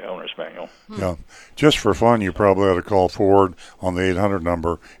keys and my owner's manual. Yeah. Just for fun, you probably ought to call Ford on the 800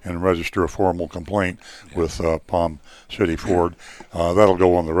 number and register a formal complaint with Palm City Ford. That'll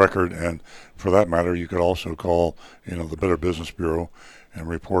go on the record, and for that matter, you could also call, the Better Business Bureau and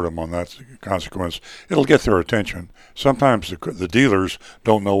report them on that consequence. It'll get their attention. Sometimes the dealers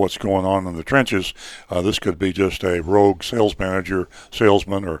don't know what's going on in the trenches. This could be just a rogue sales manager,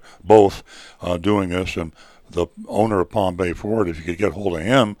 salesman, or both doing this. And the owner of Palm Bay Ford, if you could get hold of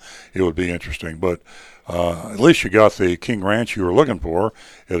him, it would be interesting. But at least you got the King Ranch you were looking for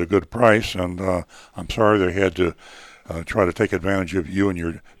at a good price. And I'm sorry they had to try to take advantage of you and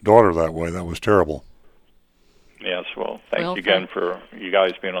your daughter that way. That was terrible. Yes, well, thank you again for you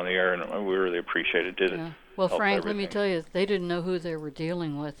guys being on the air, and we really appreciate it. Well, Frank, let me tell you, they didn't know who they were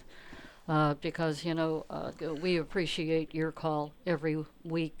dealing with because, we appreciate your call every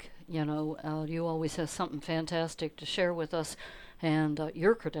week. You always have something fantastic to share with us, and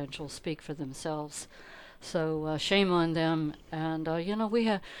your credentials speak for themselves. So shame on them. And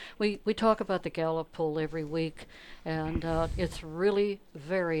we talk about the Gallup poll every week, and it's really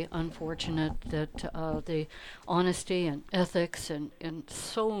very unfortunate that the honesty and ethics and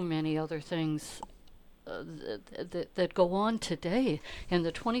so many other things that go on today in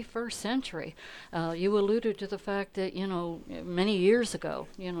the 21st century. You alluded to the fact that, many years ago,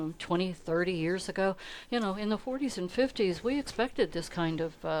 20, 30 years ago, in the 40s and 50s, we expected this kind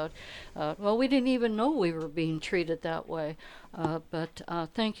of, we didn't even know we were being treated that way. But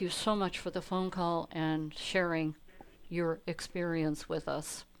thank you so much for the phone call and sharing your experience with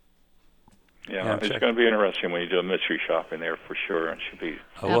us. Yeah, it's going to be interesting when you do a mystery shop in there for sure. It should be.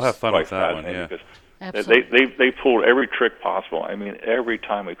 We'll have fun with that one. Yeah. Absolutely. They pulled every trick possible. I mean, every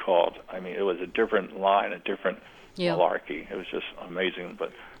time we called, it was a different line, a different malarkey. It was just amazing.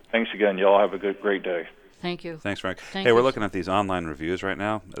 But thanks again. Y'all have a great day. Thank you. Thanks, Frank. Thank We're you. looking at these online reviews right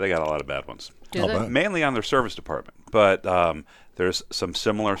now. They got a lot of bad ones. Do they? Mainly on their service department. But there's some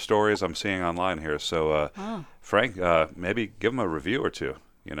similar stories I'm seeing online here. So, Frank, maybe give them a review or two,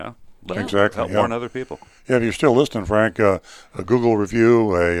 Exactly. Help warn other people. Yeah, if you're still listening, Frank, a Google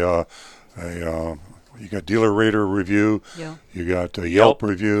review, you got Dealer Rater review, you got Yelp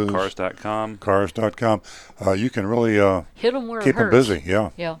reviews, Cars.com. You can really hit them where keep it hurts. them busy.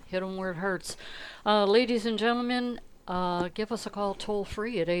 Yeah. Yeah, hit them where it hurts. Ladies and gentlemen, give us a call toll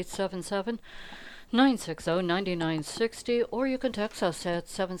free at 877-960-9960, or you can text us at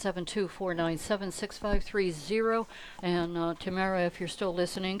 772-497-6530. And Tamara, if you're still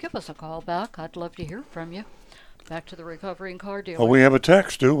listening, give us a call back. I'd love to hear from you. Back to the recovering car dealer. Oh, we have a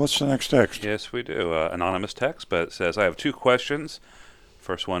text, too. What's the next text? Yes, we do. Anonymous text, but it says, I have two questions.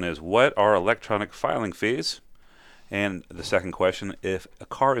 First one is, what are electronic filing fees? And the second question, if a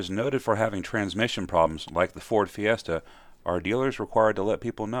car is noted for having transmission problems like the Ford Fiesta, are dealers required to let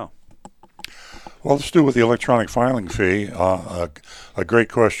people know? Well, let's do with the electronic filing fee. A great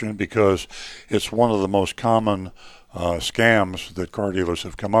question, because it's one of the most common scams that car dealers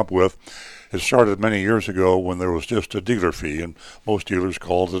have come up with. It started many years ago when there was just a dealer fee, and most dealers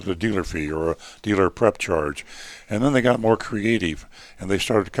called it a dealer fee or a dealer prep charge. And then they got more creative, and they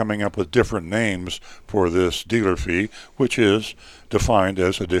started coming up with different names for this dealer fee, which is defined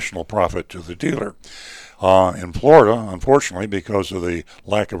as additional profit to the dealer. In Florida, unfortunately, because of the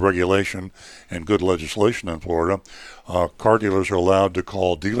lack of regulation and good legislation in Florida, car dealers are allowed to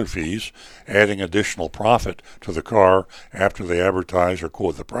call dealer fees, adding additional profit to the car after they advertise or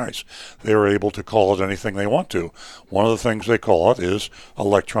quote the price. They are able to call it anything they want to. One of the things they call it is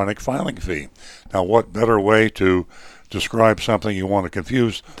electronic filing fee. Now, what better way to describe something you want to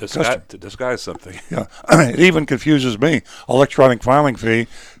confuse to disguise something? Yeah, it even confuses me. Electronic filing fee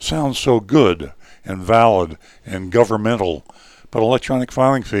sounds so good and valid and governmental, but electronic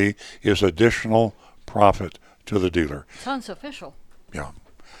filing fee is additional profit to the dealer. Sounds official. Yeah.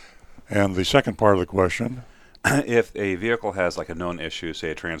 And the second part of the question, if a vehicle has like a known issue, say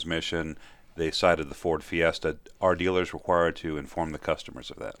a transmission, they cited the Ford Fiesta, are dealers required to inform the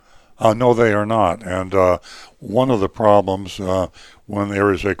customers of that? No, they are not. And one of the problems when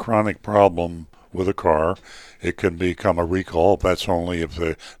there is a chronic problem with a car, it can become a recall. That's only if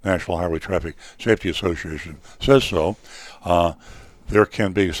the National Highway Traffic Safety Association says so. There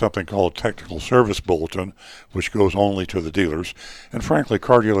can be something called technical service bulletin, which goes only to the dealers. And frankly,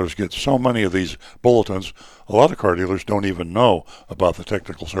 car dealers get so many of these bulletins, a lot of car dealers don't even know about the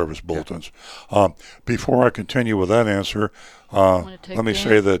technical service bulletins. Before I continue with that answer, let me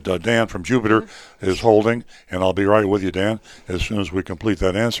say that Dan from Jupiter is holding, and I'll be right with you, Dan, as soon as we complete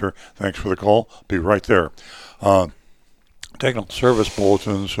that answer. Thanks for the call. Be right there. Technical service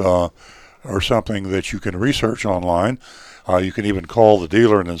bulletins are something that you can research online. You can even call the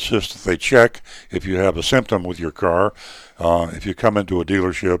dealer and insist that they check if you have a symptom with your car. If you come into a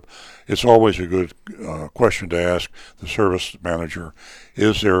dealership, it's always a good question to ask the service manager.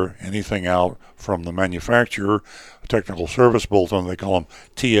 Is there anything out from the manufacturer, a technical service bulletin, they call them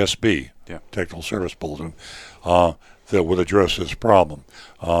TSB, technical service bulletin, that would address this problem?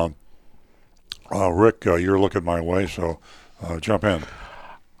 Rick, you're looking my way, so jump in.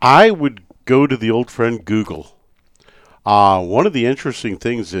 I would go to the old friend Google. One of the interesting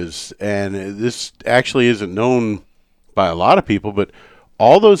things is, and this actually isn't known by a lot of people, but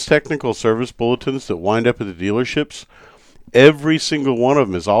all those technical service bulletins that wind up at the dealerships, every single one of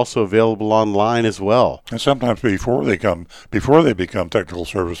them is also available online as well. And sometimes before they become technical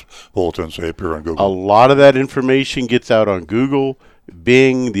service bulletins, they appear on Google. A lot of that information gets out on Google,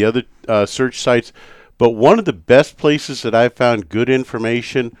 Bing, the other search sites. But one of the best places that I've found good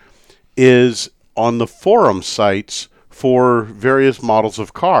information is on the forum sites for various models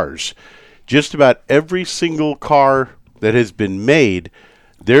of cars. Just about every single car that has been made,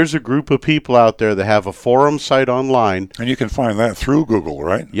 there's a group of people out there that have a forum site online. And you can find that through Google,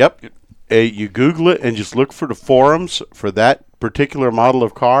 right? Yep. You Google it and just look for the forums for that particular model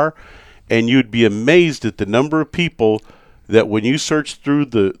of car, and you'd be amazed at the number of people that when you search through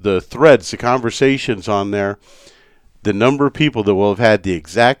the threads, the conversations on there, the number of people that will have had the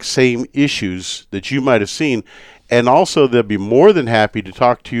exact same issues that you might have seen. And also, they'll be more than happy to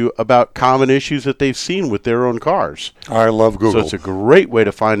talk to you about common issues that they've seen with their own cars. I love Google. So it's a great way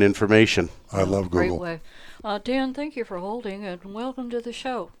to find information. I love Google. Great way. Dan, thank you for holding, and welcome to the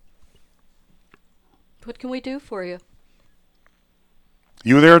show. What can we do for you?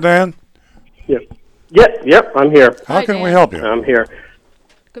 You there, Dan? Yep, I'm here. How Hi, can Dan. we help you? I'm here.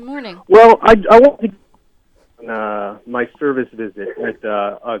 Good morning. Well, I want to my service visit at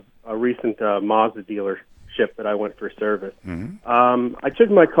a recent Mazda dealership that I went for service. Mm-hmm. I took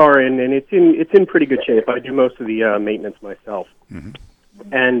my car in, and it's in pretty good shape. I do most of the maintenance myself, and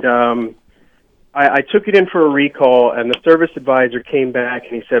I took it in for a recall, and the service advisor came back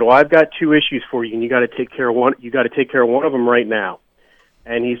and he said, "Well, I've got two issues for you, and you got to take care of one. You got to take care of one of them right now."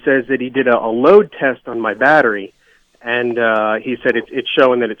 And he says that he did a load test on my battery, and he said it's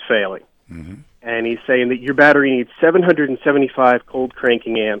showing that it's failing. Mm-hmm. And he's saying that your battery needs 775 cold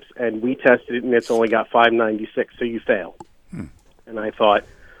cranking amps, and we tested it, and it's only got 596, so you fail. And I thought,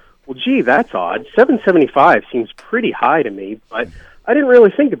 well, gee, that's odd. 775 seems pretty high to me, but I didn't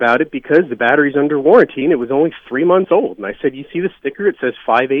really think about it because the battery's under warranty, and it was only 3 months old. And I said, you see the sticker? It says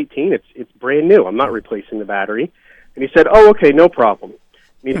 518. It's brand new. I'm not replacing the battery. And he said, oh, okay, no problem.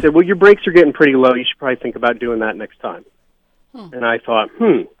 And he said, well, your brakes are getting pretty low. You should probably think about doing that next time. And I thought,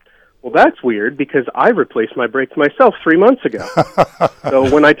 well, that's weird because I replaced my brakes myself 3 months ago.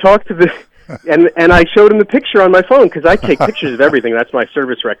 So when I talked to the and I showed him the picture on my phone because I take pictures of everything. That's my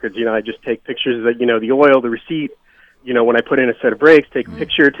service records. You know, I just take pictures of the oil, the receipt. You know, when I put in a set of brakes, take a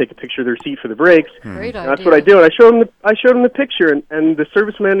picture of the receipt for the brakes. Great idea. That's what I do. And I showed him the picture, and the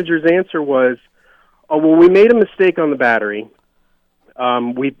service manager's answer was, "Oh, well, we made a mistake on the battery.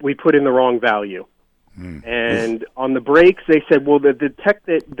 We put in the wrong value." And on the brakes, they said, well, the tech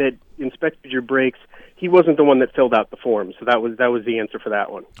that inspected your brakes, he wasn't the one that filled out the form. So that was the answer for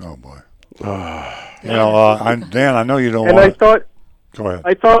that one. Oh, boy. Dan, I know you don't And want I thought, Go ahead.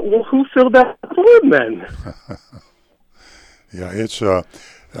 I thought, well, who filled out the form then? Yeah, it's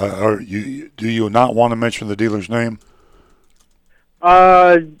do you not want to mention the dealer's name?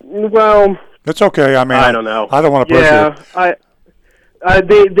 Well, It's okay. I mean, I don't know. I don't want to pressure you.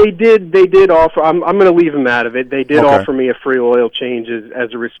 They did offer. I'm going to leave them out of it. They did Okay. offer me a free oil change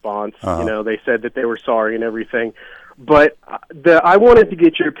as a response. You know, they said that they were sorry and everything. But I wanted to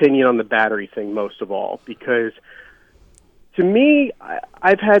get your opinion on the battery thing most of all, because to me,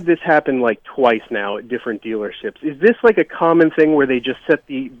 I've had this happen like twice now at different dealerships. Is this like a common thing where they just set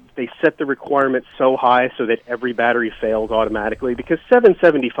the requirements so high so that every battery fails automatically? Because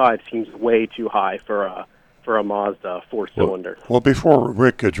 775 seems way too high for a Mazda 4-cylinder. Well, before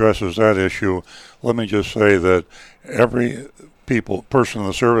Rick addresses that issue, let me just say that every person in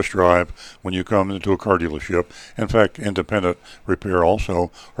the service drive, when you come into a car dealership, in fact, independent repair also,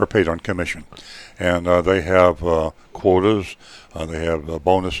 are paid on commission. And they have quotas, they have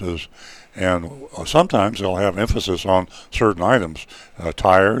bonuses, and sometimes they'll have emphasis on certain items,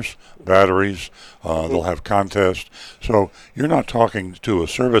 tires, batteries, they'll have contests. So you're not talking to a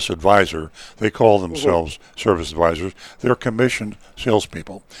service advisor. They call themselves service advisors. They're commissioned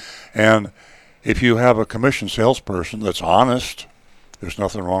salespeople. And if you have a commissioned salesperson that's honest, there's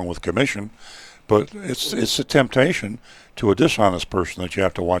nothing wrong with commission, but it's a temptation to a dishonest person that you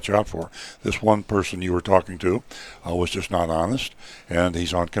have to watch out for. This one person you were talking to was just not honest, and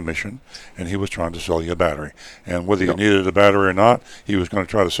he's on commission, and he was trying to sell you a battery. And whether you needed a battery or not, he was going to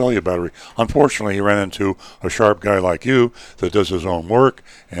try to sell you a battery. Unfortunately, he ran into a sharp guy like you that does his own work,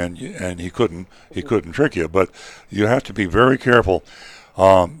 and he couldn't trick you. But you have to be very careful.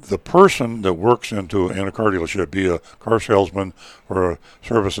 The person that works in a car dealership, be a car salesman or a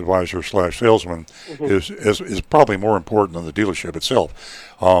service advisor / salesman, is probably more important than the dealership itself.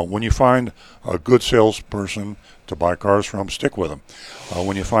 When you find a good salesperson to buy cars from, stick with them.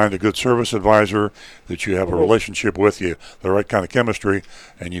 When you find a good service advisor that you have a relationship with, the right kind of chemistry,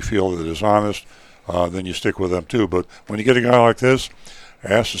 and you feel that is honest, then you stick with them too. But when you get a guy like this,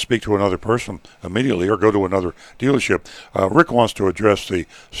 ask to speak to another person immediately or go to another dealership. Rick wants to address the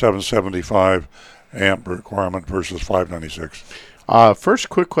 775 amp requirement versus 596. First,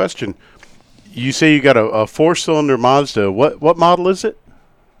 quick question. You say you got a 4-cylinder Mazda. What model is it?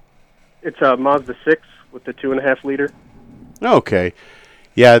 It's a Mazda 6 with the 2.5 liter. Okay.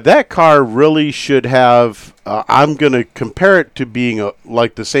 Yeah, that car really should have, I'm going to compare it to being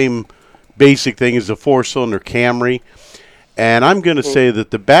like the same basic thing as a 4-cylinder Camry. And I'm going to say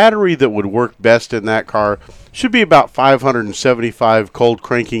that the battery that would work best in that car should be about 575 cold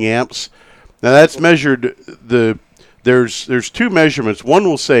cranking amps. Now that's measured. There's two measurements. One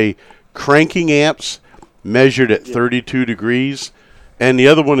will say cranking amps measured at 32 degrees, and the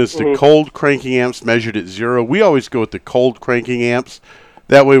other one is the cold cranking amps measured at 0. We always go with the cold cranking amps.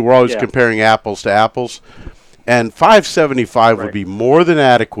 That way we're always comparing apples to apples. And 575 would be more than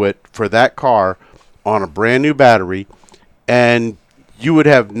adequate for that car on a brand new battery, and you would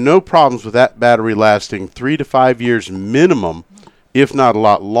have no problems with that battery lasting 3 to 5 years minimum, if not a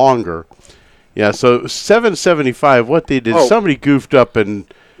lot longer. Yeah, so 775, what they did, somebody goofed up and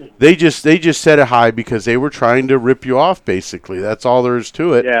they just set it high because they were trying to rip you off, basically. That's all there is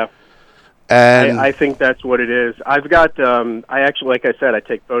to it. Yeah. And I think that's what it is. I've got, I actually, like I said, I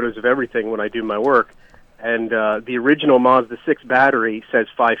take photos of everything when I do my work. And the original Mazda 6 battery says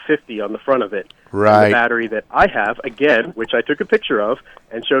 550 on the front of it. Right. And the battery that I have, again, which I took a picture of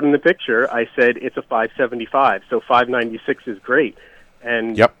and showed in the picture, I said it's a 575. So 596 is great.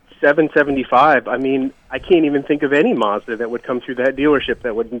 And 775, I mean, I can't even think of any Mazda that would come through that dealership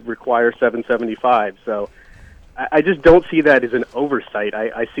that would require 775. So I just don't see that as an oversight.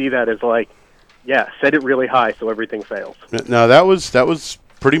 I see that as like, set it really high so everything fails. No, that was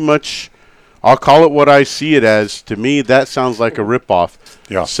pretty much, I'll call it what I see it as. To me, that sounds like a ripoff.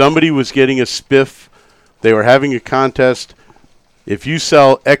 Yeah. Somebody was getting a spiff. They were having a contest. If you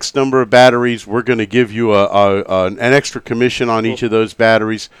sell X number of batteries, we're going to give you an extra commission on each of those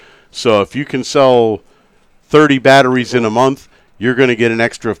batteries. So if you can sell 30 batteries in a month, you're going to get an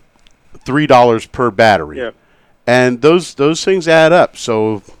extra $3 per battery. Yeah. And those things add up.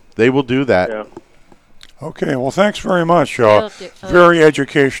 So they will do that. Yeah. Okay, well, thanks very much. Very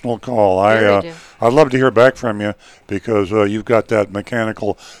educational call. I'd love to hear back from you because you've got that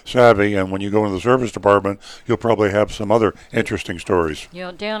mechanical savvy, and when you go into the service department, you'll probably have some other interesting stories.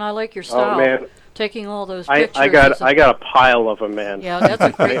 Yeah, Dan, I like your style. Oh, man. Taking all those pictures. I got a pile of them, man. Yeah, that's a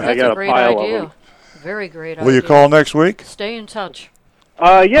great, idea. Very great idea. Will you call next week? Stay in touch.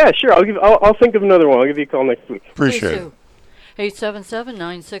 Yeah, sure. I'll think of another one. I'll give you a call next week. Appreciate it.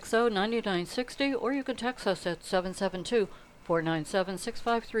 877-960-9960, or you can text us at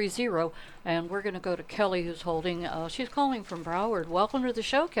 772-497-6530. And we're going to go to Kelly, who's holding. She's calling from Broward. Welcome to the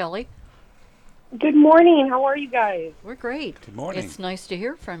show, Kelly. Good morning. How are you guys? We're great. Good morning. It's nice to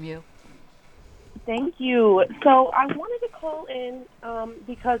hear from you. Thank you. So I wanted to call in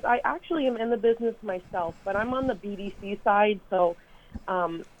because I actually am in the business myself, but I'm on the BDC side. So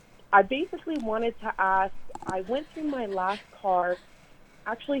I basically wanted to ask, I went through my last car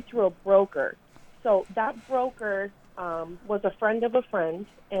actually through a broker. So that broker was a friend of a friend,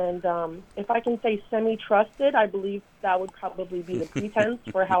 and if I can say semi-trusted, I believe that would probably be the pretense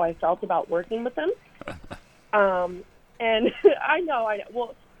for how I felt about working with them. And I know.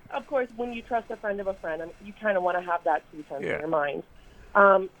 Well, of course, when you trust a friend of a friend, you kind of want to have that pretense in your mind.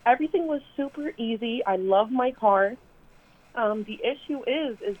 Everything was super easy. I love my car. The issue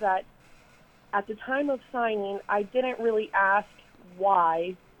is that at the time of signing, I didn't really ask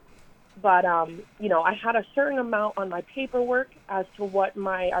why, but, I had a certain amount on my paperwork as to what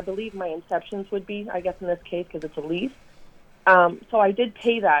I believe my inceptions would be, I guess in this case, because it's a lease. So I did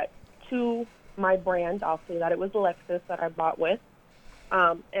pay that to my brand. I'll say that it was Lexus that I bought with.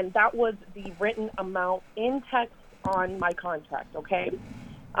 And that was the written amount in text on my contract, okay?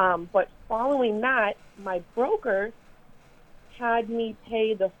 But following that, my broker had me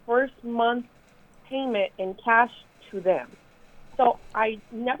pay the first month payment in cash to them. So I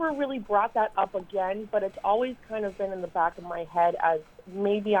never really brought that up again, but it's always kind of been in the back of my head as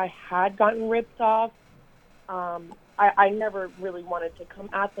maybe I had gotten ripped off. I never really wanted to come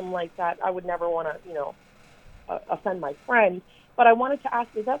at them like that. I would never want to, offend my friend. But I wanted to ask,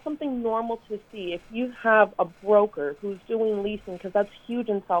 is that something normal to see? If you have a broker who's doing leasing, because that's huge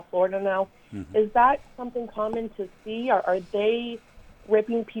in South Florida now, is that something common to see? Are they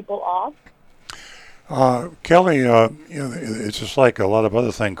ripping people off? Kelly, it's just like a lot of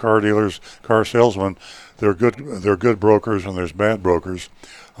other things. Car dealers, car salesmen, they're good brokers and there's bad brokers,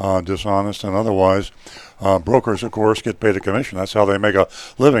 dishonest and otherwise. Brokers, of course, get paid a commission. That's how they make a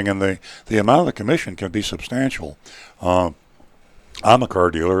living, and the amount of the commission can be substantial. I'm a car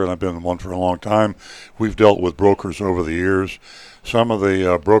dealer, and I've been one for a long time. We've dealt with brokers over the years. Some of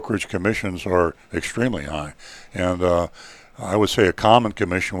the brokerage commissions are extremely high, and I would say a common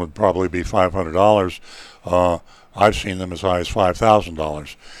commission would probably be $500. I've seen them as high as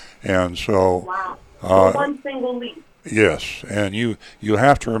 $5,000, and so for one single lease. Yes, and you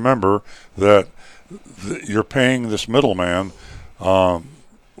have to remember that you're paying this middleman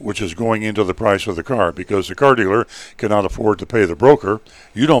which is going into the price of the car, because the car dealer cannot afford to pay the broker.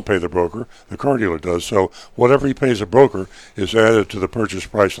 You don't pay the broker, the car dealer does. So whatever he pays the broker is added to the purchase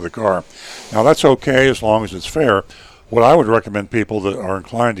price of the car. Now that's okay as long as it's fair. What I would recommend people that are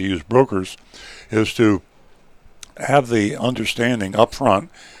inclined to use brokers is to have the understanding up front,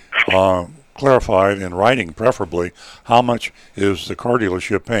 clarified in writing preferably, how much is the car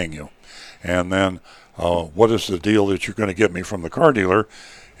dealership paying you, and then what is the deal that you're going to get me from the car dealer,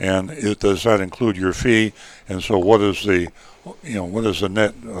 and does that include your fee? And so what is the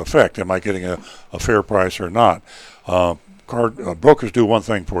net effect? Am I getting a fair price or not? Brokers do one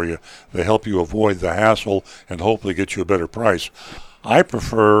thing for you. They help you avoid the hassle and hopefully get you a better price. I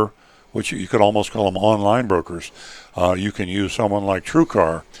prefer, which you could almost call them online brokers. You can use someone like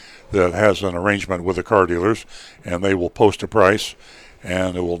TrueCar that has an arrangement with the car dealers, and they will post a price,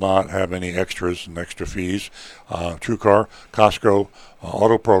 and it will not have any extras and extra fees. TrueCar, Costco,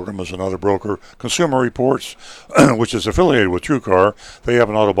 Auto Program is another broker. Consumer Reports, which is affiliated with TrueCar, they have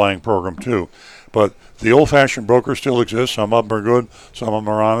an auto buying program too. But the old-fashioned brokers still exist. Some of them are good, some of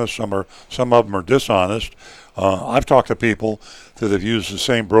them are honest, some of them are dishonest. I've talked to people that have used the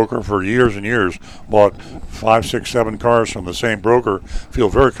same broker for years and years, bought 5, 6, 7 cars from the same broker, feel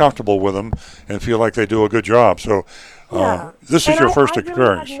very comfortable with them, and feel like they do a good job. So this is your first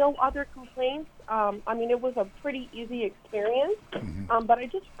experience. I had no other complaints. I mean, it was a pretty easy experience, but I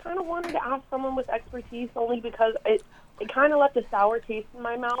just kind of wanted to ask someone with expertise, only because it kind of left a sour taste in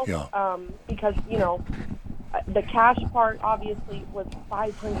my mouth, because, the cash part obviously was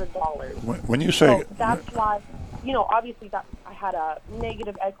 $500. When you say... So that's why, obviously that I had a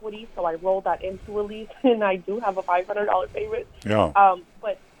negative equity, so I rolled that into a lease, and I do have a $500 payment. Yeah.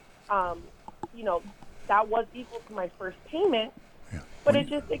 But that was equal to my first payment. Yeah. But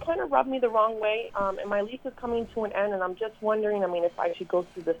it kind of rubbed me the wrong way, and my lease is coming to an end, and I'm just wondering, if I should go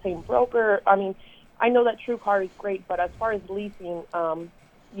through the same broker. I know that TrueCar is great, but as far as leasing,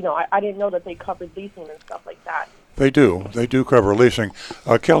 I didn't know that they covered leasing and stuff like that. They do. They do cover leasing.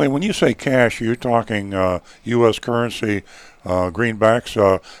 Kelly, when you say cash, you're talking U.S. currency,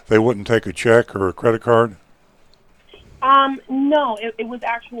 greenbacks. They wouldn't take a check or a credit card? No, it was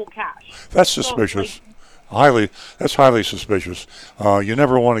actual cash. That's suspicious. That's highly suspicious. You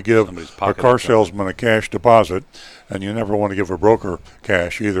never want to give a car salesman a cash deposit, and you never want to give a broker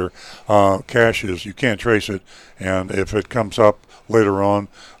cash either. Cash is, you can't trace it, and if it comes up later on,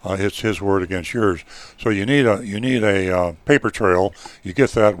 it's his word against yours. So you need a paper trail. You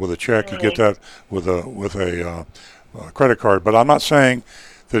get that with a check. You get that with a credit card. But I'm not saying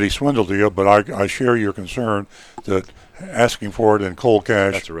that he swindled you, but I share your concern that asking for it in cold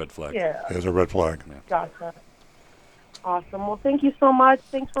cash, that's a red flag. Yeah, is a red flag. Yeah. Gotcha. Awesome. Well, thank you so much.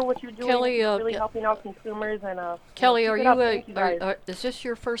 Thanks for what you're doing. Kelly, really helping out consumers. And Kelly, are is this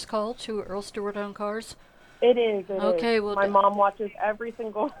your first call to Earl Stewart on Cars? It is. Okay. Well, my mom watches every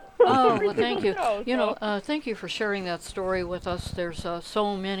single. Oh, well, thank you. Show, Thank you for sharing that story with us. There's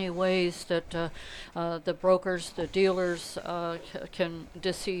so many ways that the brokers, the dealers can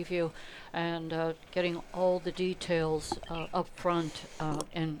deceive you, and getting all the details up front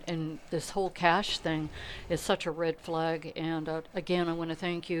and this whole cash thing is such a red flag. And again, I want to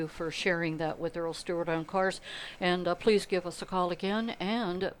thank you for sharing that with Earl Stewart on Cars. And please give us a call again.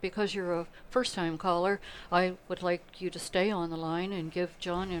 And because you're a first-time caller, I would like you to stay on the line and give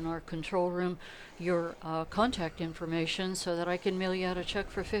John in our control room your contact information so that I can mail you out a check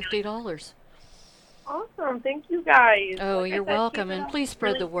for $50. Awesome. Thank you, guys. Oh, you're welcome. And please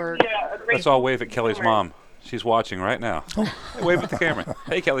spread the word. Let's all wave at Kelly's mom. She's watching right now. Hey, wave at the camera.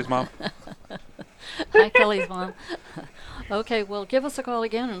 Hey, Kelly's mom. Hi, Kelly's mom. Okay, well, give us a call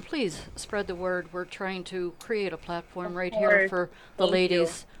again, and please spread the word. We're trying to create a platform right here for the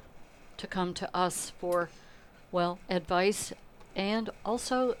ladies to come to us for, advice and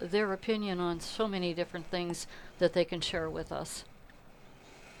also their opinion on so many different things that they can share with us.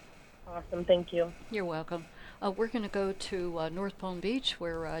 Awesome. Thank you. You're welcome. We're going to go to North Palm Beach,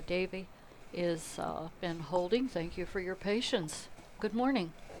 where Davey is been holding. Thank you for your patience. Good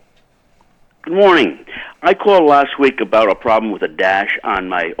morning. Good morning. I called last week about a problem with a dash on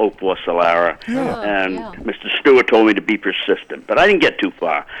my 04 Solara, and Mr. Stewart told me to be persistent, but I didn't get too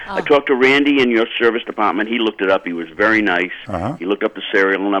far. I talked to Randy in your service department. He looked it up. He was very nice. He looked up the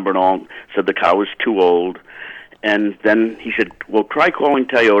serial number and all, said the car was too old. And then he said, well, try calling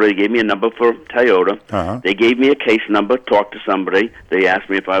Toyota. He gave me a number for Toyota. They gave me a case number, talked to somebody. They asked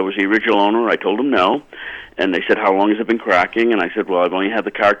me if I was the original owner. I told them no. And they said, how long has it been cracking? And I said, well, I've only had the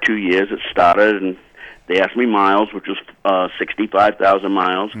car 2 years. It started, and They asked me miles, which was 65,000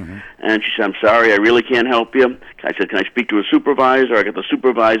 miles. Mm-hmm. And she said, I'm sorry, I really can't help you. I said, can I speak to a supervisor? I got the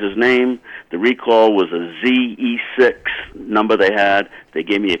supervisor's name. The recall was a ZE6 number they had. They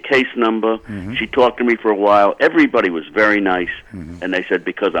gave me a case number. Mm-hmm. She talked to me for a while. Everybody was very nice. Mm-hmm. And they said,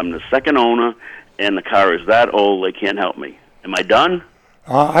 because I'm the second owner and the car is that old, they can't help me. Am I done?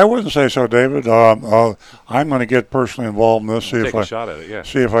 I wouldn't say so, David. I'm going to get personally involved in this. Take a shot at it, yeah.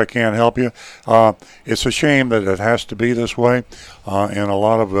 See if I can help you. It's a shame that it has to be this way, and a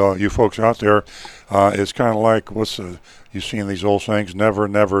lot of you folks out there, it's kind of like you've seen these old sayings: never,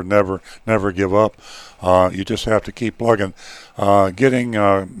 never, never, never give up. You just have to keep plugging. Getting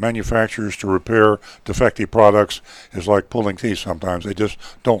manufacturers to repair defective products is like pulling teeth sometimes. They just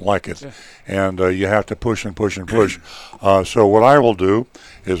don't like it. Yeah. And you have to push and push and push. So what I will do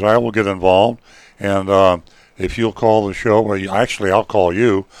is I will get involved, and if you'll call the show, I'll call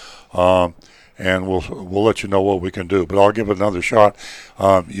you, and we'll let you know what we can do. But I'll give it another shot.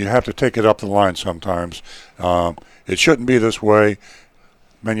 You have to take it up the line sometimes. It shouldn't be this way.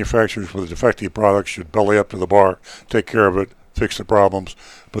 Manufacturers with defective products should belly up to the bar, take care of it, fix the problems,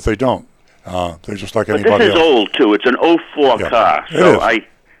 but they don't. They're just like anybody else. But this is old, too. It's an 04 car, so I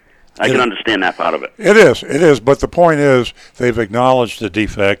can understand that part of it. It is, but the point is they've acknowledged the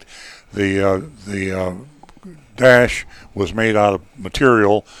defect. The dash was made out of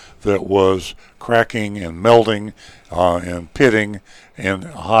material that was cracking and melting and pitting in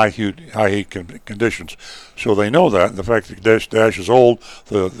high heat conditions. So they know that. And the fact that the dash is old,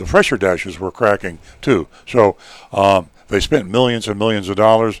 the fresher dashes were cracking too. So they spent millions and millions of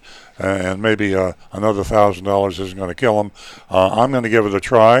dollars, and maybe another $1,000 isn't going to kill them. I'm going to give it a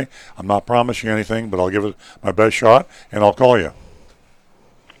try. I'm not promising anything, but I'll give it my best shot, and I'll call you.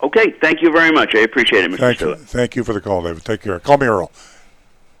 Okay, thank you very much. I appreciate it, Mr. Stewart. Thank you for the call, David. Take care. Call me Earl.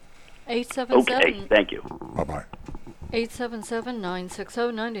 877. Okay, thank you. Bye-bye.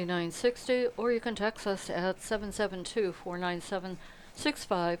 877-960-9960, or you can text us at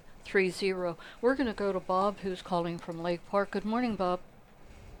 772-497-6530. We're going to go to Bob, who's calling from Lake Park. Good morning, Bob.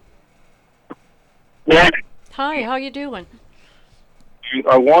 Hi, how you doing?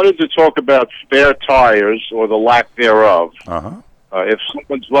 I wanted to talk about spare tires, or the lack thereof. Uh-huh. If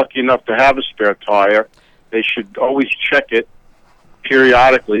someone's lucky enough to have a spare tire, they should always check it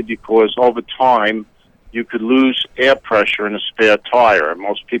periodically, because over time you could lose air pressure in a spare tire. And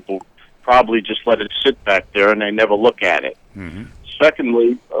most people probably just let it sit back there and they never look at it. Mm-hmm.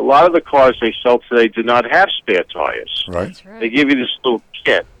 Secondly, a lot of the cars they sell today do not have spare tires. Right. That's right. They give you this little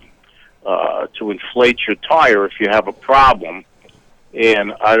kit to inflate your tire if you have a problem.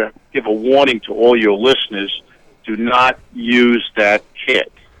 And I give a warning to all your listeners: do not use that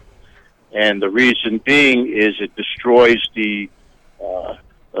kit. And the reason being is it destroys the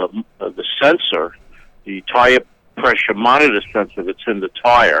sensor, the tire pressure monitor sensor that's in the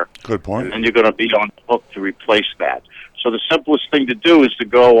tire. Good point. And then you're going to be on the hook to replace that. So the simplest thing to do is to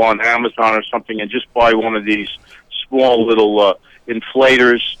go on Amazon or something and just buy one of these small little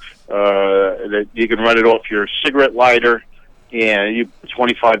inflators that you can run it off your cigarette lighter. And you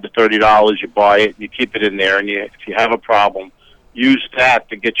 $25 to $30, you buy it, and you keep it in there, and if you have a problem, use that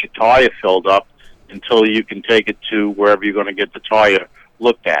to get your tire filled up until you can take it to wherever you're going to get the tire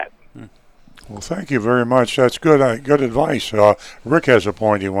looked at. Well, thank you very much. That's good. Good advice. Rick has a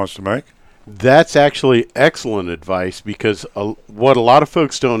point he wants to make. That's actually excellent advice, because what a lot of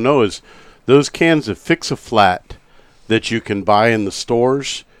folks don't know is those cans of Fix-A-Flat that you can buy in the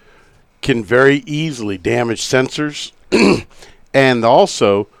stores can very easily damage sensors. And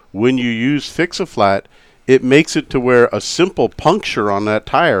also, when you use Fix-A-Flat, it makes it to where a simple puncture on that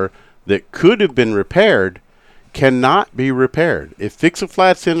tire that could have been repaired cannot be repaired. If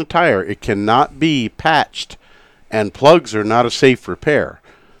Fix-A-Flat's in a tire, it cannot be patched, and plugs are not a safe repair.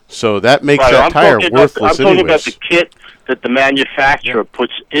 So that makes that tire worthless anyways. I'm talking about the kit that the manufacturer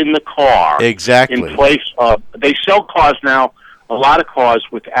puts in the car. Exactly. In place of, they sell cars now, a lot of cars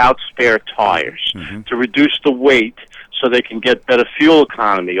without spare tires to reduce the weight so they can get better fuel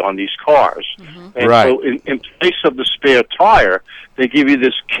economy on these cars. And so in place of the spare tire, they give you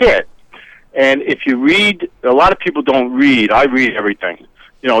this kit. And if you read, a lot of people don't read. I read everything.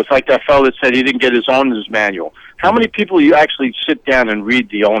 You know, it's like that fellow that said he didn't get his owner's manual. How many people you actually sit down and read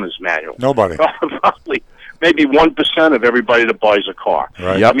the owner's manual? Nobody. Probably maybe 1% of everybody that buys a car.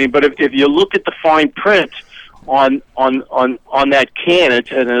 Right. Yep. I mean, but if you look at the fine print on that can,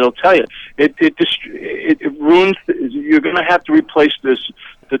 and it'll tell you it ruins. You're going to have to replace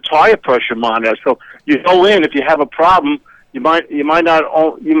the tire pressure monitor. So you go in, if you have a problem, you might be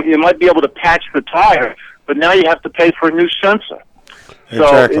able to patch the tire, but now you have to pay for a new sensor.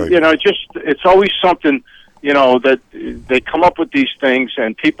 Exactly. It's always something, that they come up with these things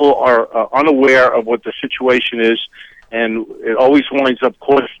and people are unaware of what the situation is, and it always winds up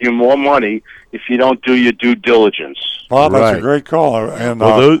costing you more money if you don't do your due diligence. Bob, that's a great call. And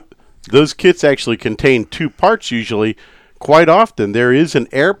those kits actually contain 2 parts usually. Quite often there is an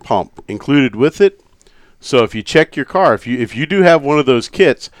air pump included with it. So if you check your car, if you do have one of those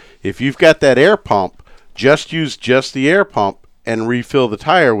kits, if you've got that air pump, just use just the air pump and refill the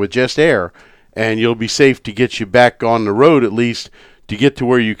tire with just air, and you'll be safe to get you back on the road, at least to get to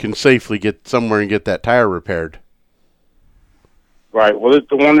where you can safely get somewhere and get that tire repaired. Right. Well,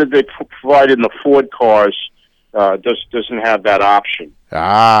 the one that they provide in the Ford cars doesn't have that option.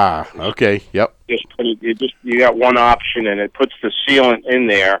 Ah, okay. Yep. You got one option, and it puts the sealant in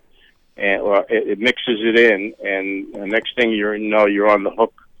there, and it mixes it in, and the next thing you're on the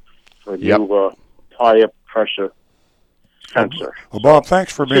hook for a new tire pressure sensor. Well, Bob,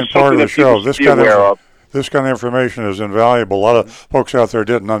 thanks for being part of the show. This kind of information is invaluable. A lot of folks out there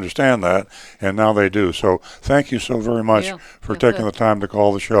didn't understand that, and now they do. So thank you so very much for taking the time to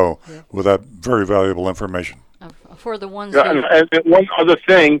call the show with that very valuable information. For the ones and one other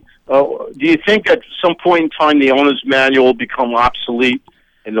thing, do you think at some point in time the owner's manual will become obsolete,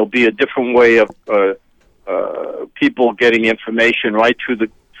 and there'll be a different way of people getting information right through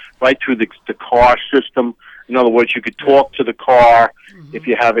the car system? In other words, you could talk to the car if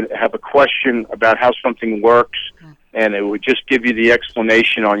you have a question about how something works, and it would just give you the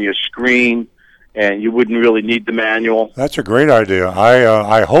explanation on your screen, and you wouldn't really need the manual. That's a great idea.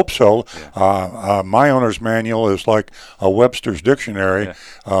 I hope so. My owner's manual is like a Webster's dictionary.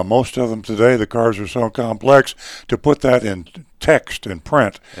 Most of them today, the cars are so complex, to put that in text in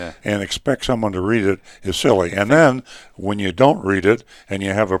print and expect someone to read it is silly. And then when you don't read it and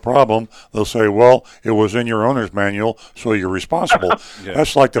you have a problem, they'll say, well, it was in your owner's manual, so you're responsible.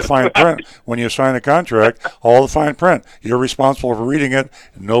 That's like the fine print. When you sign a contract, all the fine print, you're responsible for reading it.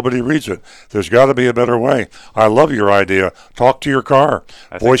 Nobody reads it. There's got to be a better way. I love your idea. Talk to your car.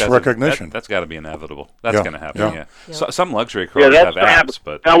 Voice recognition. That's got to be inevitable. That's going to happen, Yeah. So, some luxury cars have apps,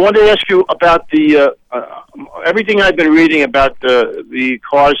 but... Now, I wanted to ask you about the everything I've been reading about the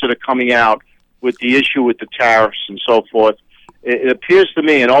cars that are coming out with the issue with the tariffs and so forth. It appears to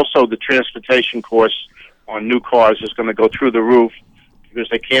me, and also the transportation costs on new cars is going to go through the roof because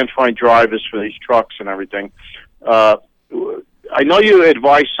they can't find drivers for these trucks and everything. I know you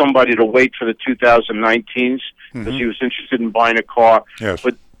advised somebody to wait for the 2019s because he was interested in buying a car. Yes.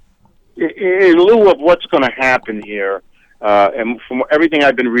 But in lieu of what's going to happen here, and from everything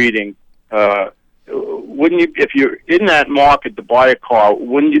I've been reading, wouldn't you, if you're in that market to buy a car,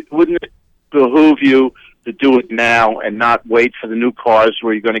 wouldn't it behoove you to do it now and not wait for the new cars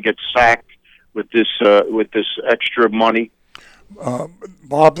where you're going to get sacked with this extra money?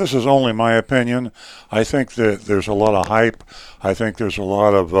 Bob, this is only my opinion. I think that there's a lot of hype. I think there's a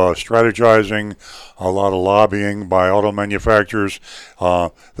lot of strategizing, a lot of lobbying by auto manufacturers.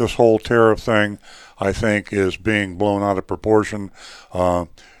 This whole tariff thing, I think, is being blown out of proportion.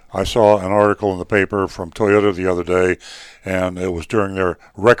 I saw an article in the paper from Toyota the other day, and it was during their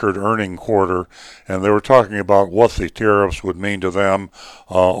record earning quarter, and they were talking about what the tariffs would mean to them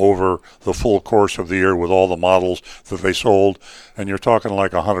over the full course of the year with all the models that they sold, and you're talking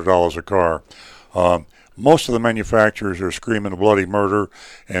like $100 a car. Most of the manufacturers are screaming bloody murder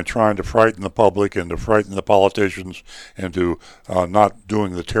and trying to frighten the public and to frighten the politicians into not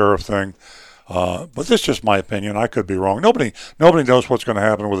doing the tariff thing. But this is just my opinion. I could be wrong. Nobody knows what's going to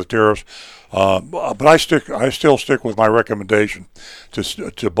happen with the tariffs. But I still stick with my recommendation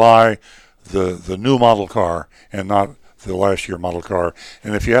to buy the new model car and not the last year model car.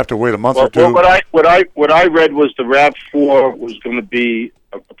 And if you have to wait a month or two, what I read was the RAV4 was going to be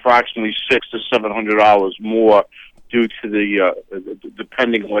approximately $600 to $700 more due to the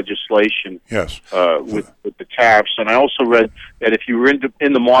pending legislation. Yes. With the tariffs. And I also read that if you were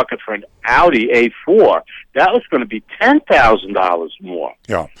in the market for an Audi A4, that was going to be $10,000 more.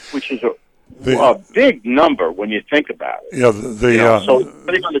 Yeah. Which is a big number when you think about it. Yeah. So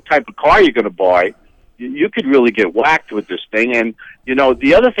depending on the type of car you're going to buy, you could really get whacked with this thing. And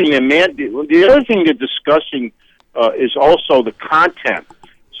the other thing they're discussing is also the content.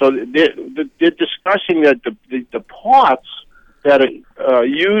 So they're discussing that the parts that are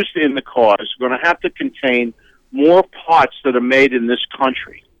used in the cars are going to have to contain more parts that are made in this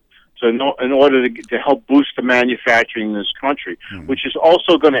country. So in order to help boost the manufacturing in this country, which is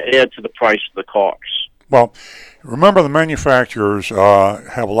also going to add to the price of the cars. Well, Remember, the manufacturers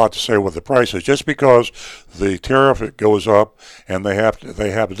have a lot to say with the prices. Just because the tariff goes up and they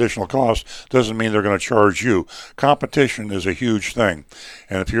have additional costs doesn't mean they're going to charge you. Competition is a huge thing,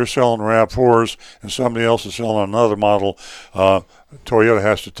 and if you're selling RAV4s and somebody else is selling another model, Toyota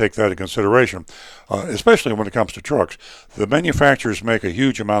has to take that into consideration, especially when it comes to trucks. The manufacturers make a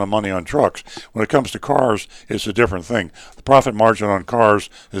huge amount of money on trucks. When it comes to cars, it's a different thing. The profit margin on cars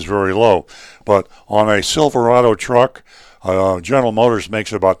is very low, but on a Silverado truck, General Motors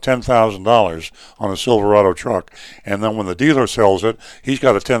makes about $10,000 on a Silverado truck, and then when the dealer sells it, he's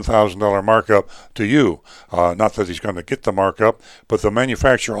got a $10,000 markup to you. Not that he's going to get the markup, but the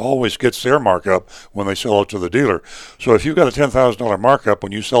manufacturer always gets their markup when they sell it to the dealer. So if you've got a $10,000 markup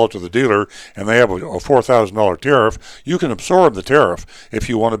when you sell it to the dealer and they have a $4,000 tariff, you can absorb the tariff if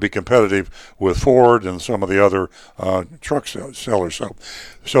you want to be competitive with Ford and some of the other truck sellers.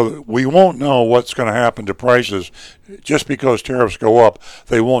 So we won't know what's going to happen to prices just because tariffs go up.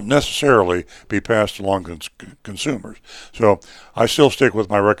 They won't necessarily be passed along to consumers. So I still stick with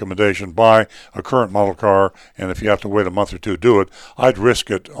my recommendation: buy a current model car, and if you have to wait a month or two, do it. I'd risk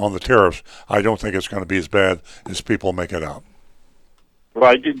it on the tariffs. I don't think it's going to be as bad as people make it out.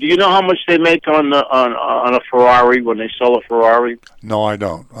 Right. Do you know how much they make on a Ferrari when they sell a Ferrari? No, I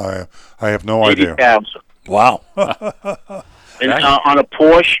don't. I have no idea. $80,000. Wow. And on a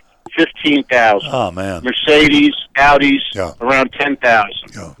Porsche, $15,000. Oh man. Mercedes, Audis, around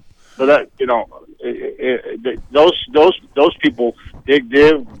 $10,000. Yeah. So that those people,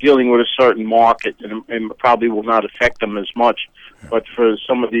 they're dealing with a certain market, and probably will not affect them as much. Yeah. But for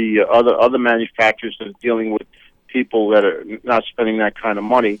some of the other manufacturers that are dealing with people that are not spending that kind of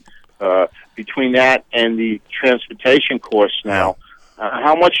money, between that and the transportation costs now.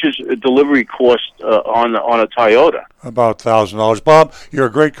 How much is a delivery cost on a Toyota? About $1,000. Bob, you're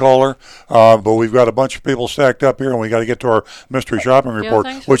a great caller, but we've got a bunch of people stacked up here, and we got to get to our mystery shopping report.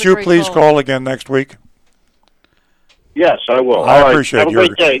 Would you please call again next week? Yes, I will. I appreciate it. Have a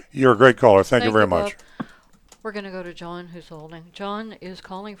great day. You're a great caller. Thank you very much. We're going to go to John, who's holding. John is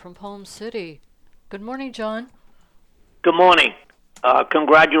calling from Palm City. Good morning, John. Good morning.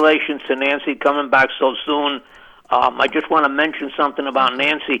 Congratulations to Nancy coming back so soon. I just want to mention something about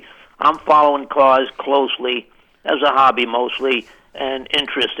Nancy. I'm following cars closely as a hobby mostly and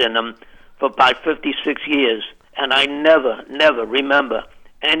interest in them for about 56 years. And I never remember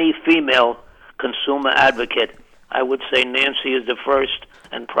any female consumer advocate. I would say Nancy is the first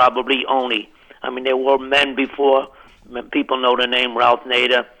and probably only. I mean, there were men before. People know the name Ralph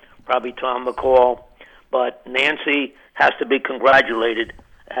Nader, probably Tom McCall. But Nancy has to be congratulated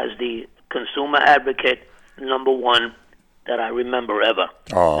as the consumer advocate number one that I remember ever.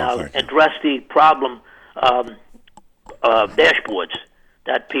 Now, address the problem dashboards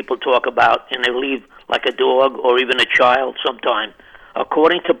that people talk about, and they leave like a dog or even a child sometime.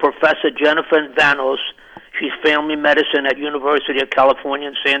 According to Professor Jennifer Vanos, she's family medicine at University of California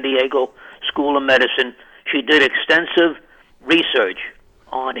in San Diego School of Medicine. She did extensive research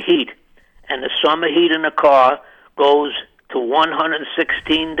on heat, and the summer heat in a car goes to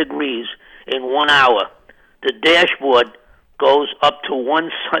 116 degrees in 1 hour. The dashboard goes up to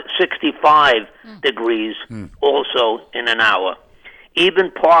 165 degrees also in an hour.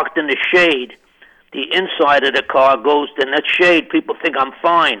 Even parked in the shade, the inside of the car goes in that shade. People think I'm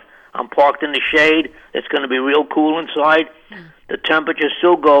fine. I'm parked in the shade. It's going to be real cool inside. The temperature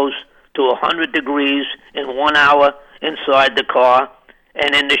still goes to 100 degrees in 1 hour inside the car.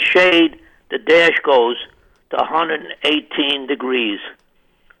 And in the shade, the dash goes to 118 degrees.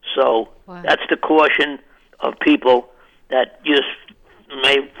 So that's the caution of people that just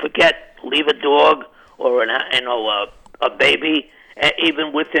may forget, leave a dog or a baby,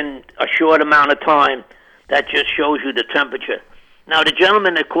 even within a short amount of time. That just shows you the temperature. Now, the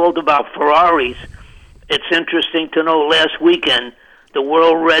gentleman that called about Ferraris, it's interesting to know last weekend the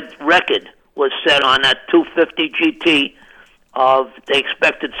world record was set on that 250 GT of, they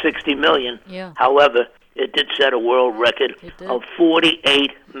expected 60 million. Yeah. However, it did set a world record of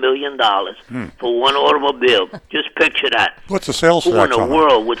 $48 million for one automobile. Just picture that. What's the sales tax? Who in the on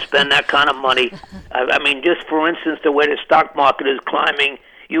world would spend that kind of money? I mean, just for instance, the way the stock market is climbing,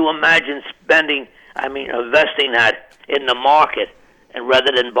 you imagine investing that in the market and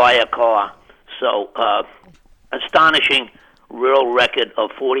rather than buy a car. So, astonishing real record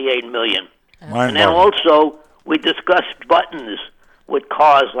of $48 million. And then also, we discussed buttons with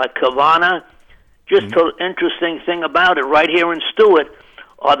cars like Carvana. Just an interesting thing about it, right here in Stewart,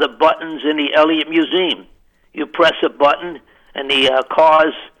 are the buttons in the Elliott Museum. You press a button, and the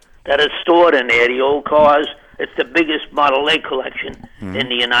cars that are stored in there, the old cars, it's the biggest Model A collection in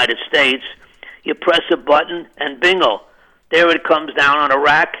the United States. You press a button, and bingo, there it comes down on a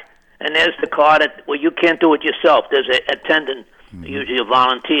rack, and there's the car that, well, you can't do it yourself. There's an attendant, usually a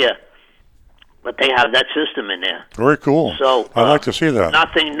volunteer, but they have that system in there. Very cool. So I'd like to see that.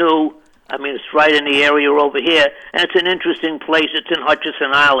 Nothing new. I mean, it's right in the area over here, and it's an interesting place. It's in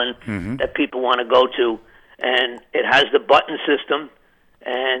Hutchinson Island that people want to go to, and it has the button system,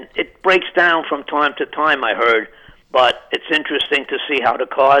 and it breaks down from time to time, I heard, but it's interesting to see how the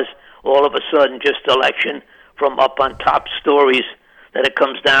cars, all of a sudden, just election from up on top stories, that it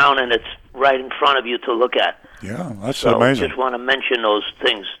comes down and it's right in front of you to look at. Yeah, that's so amazing. Just want to mention those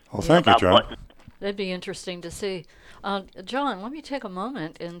things. Well, thank you, John. Buttons. That'd be interesting to see. John, let me take a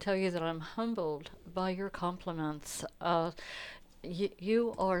moment and tell you that I'm humbled by your compliments.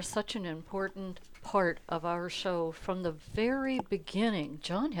 You are such an important part of our show from the very beginning.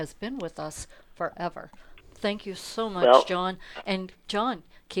 John has been with us forever. Thank you so much, John. And John,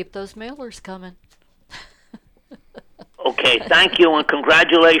 keep those mailers coming. Okay, thank you and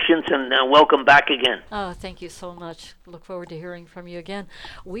congratulations and welcome back again. Oh, thank you so much. Look forward to hearing from you again.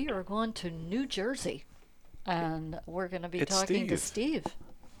 We are going to New Jersey, and we're going to be talking to Steve.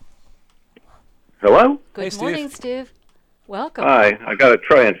 Hello? Good morning, Steve. Welcome. Hi. I got to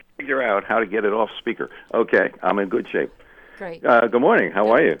try and figure out how to get it off speaker. Okay, I'm in good shape. Great. Good morning.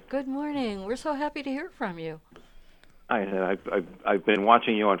 How are you? Good morning. We're so happy to hear from you. I've been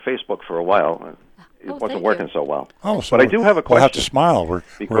watching you on Facebook for a while. It wasn't working so well. Oh, so but I do have a question. We'll have to smile. We're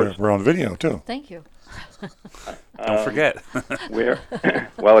on video too. Thank you. Don't forget. Well,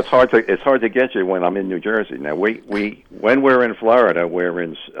 it's hard to get you when I'm in New Jersey. Now when we're in Florida, we're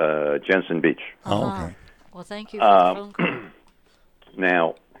in Jensen Beach. Oh, okay. Well, thank you for the phone call.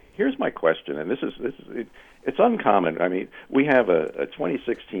 Now, here's my question, and it's uncommon. I mean, we have a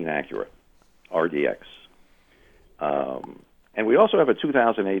 2016 Acura RDX, and we also have a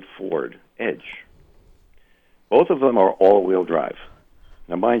 2008 Ford Edge. Both of them are all-wheel drive.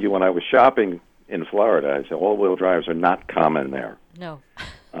 Now, mind you, when I was shopping in Florida, I said all-wheel drives are not common there. No.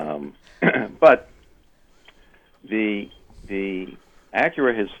 But the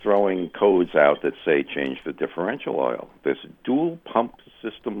Acura is throwing codes out that say change the differential oil. This dual pump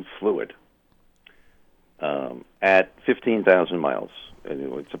system fluid at 15,000 miles.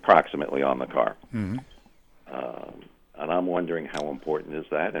 It's approximately on the car. Mm-hmm. And I'm wondering how important is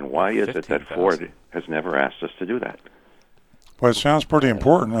that, and why is it that Ford has never asked us to do that? Well, it sounds pretty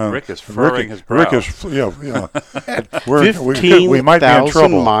important. Rick is furrowing his brow. Rick is, yeah. 15,000 might be in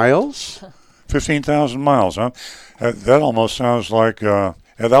trouble. miles? 15,000 miles, huh? That almost sounds like, that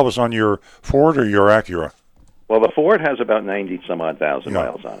was on your Ford or your Acura? Well, the Ford has about 90-some-odd thousand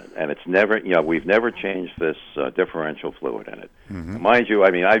miles on it, and it's never, we've never changed this differential fluid in it. Mm-hmm. Mind you,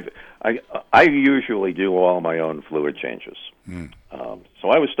 I mean, I usually do all my own fluid changes. So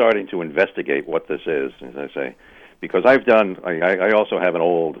I was starting to investigate what this is, as I say, because I also have an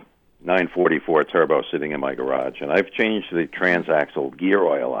old 944 turbo sitting in my garage, and I've changed the transaxle gear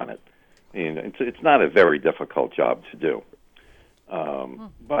oil on it. And it's not a very difficult job to do,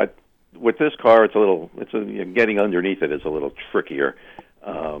 but with this car, getting underneath it is a little trickier.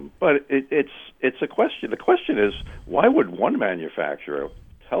 But it's a question. The question is, why would one manufacturer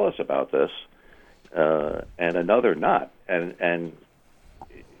tell us about this and another not? And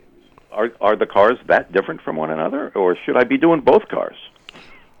are the cars that different from one another, or should I be doing both cars?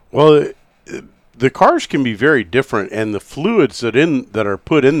 Well, the cars can be very different, and the fluids that are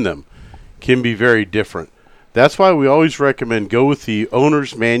put in them can be very different. That's why we always recommend go with the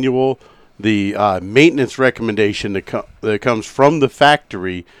owner's manual, the maintenance recommendation that comes from the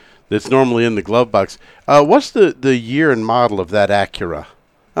factory that's normally in the glove box. What's the year and model of that Acura?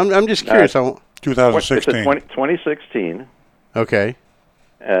 I'm just curious. 2016. It's a 2016. Okay.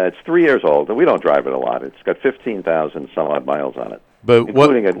 It's 3 years old, and we don't drive it a lot. It's got 15,000 some odd miles on it, but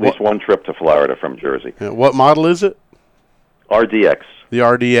including at least one trip to Florida from Jersey. What model is it? RDX. The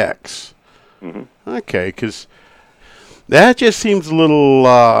RDX. Mm-hmm. Okay, because that just seems a little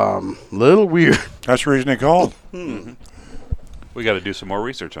weird. That's the reason they called. We got to do some more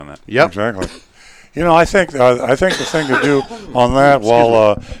research on that. Yep. Exactly. I think the thing to do on that,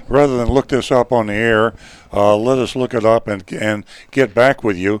 rather than look this up on the air, let us look it up and get back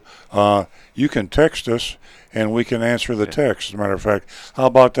with you. You can text us, and we can answer the text. As a matter of fact, how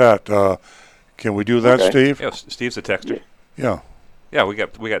about that? Can we do that, Steve? Yeah, Steve's a texter. Yeah. Yeah, we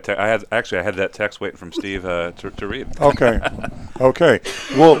got. I had that text waiting from Steve to read. Okay.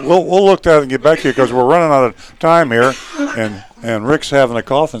 We'll look at that and get back to you because we're running out of time here, and Rick's having a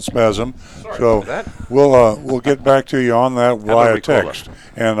coughing spasm. So we'll get back to you on that via text.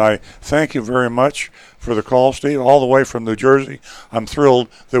 And I thank you very much for the call, Steve, all the way from New Jersey. I'm thrilled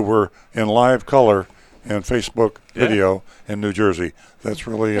that we're in live color and Facebook video in New Jersey. That's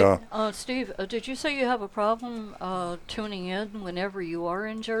really... Steve, did you say you have a problem tuning in whenever you are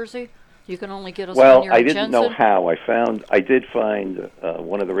in Jersey? You can only get us when you're I in didn't know Jensen? how. I did find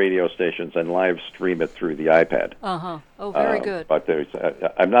one of the radio stations and live stream it through the iPad. Uh-huh. Oh, very good. But there's,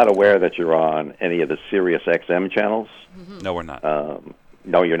 I'm not aware that you're on any of the Sirius XM channels. No, we're not.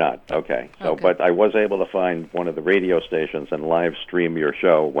 No, you're not. Okay. So, but I was able to find one of the radio stations and live stream your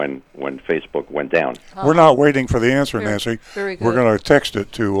show when Facebook went down. We're not waiting for the answer, Nancy. Very good. We're going to text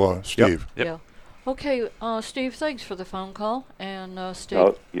it to Steve. Yep. Yeah. Okay, Steve, thanks for the phone call. And Steve,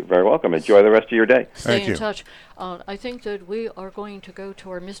 Oh, you're very welcome. Enjoy the rest of your day. stay in touch. I think that we are going to go to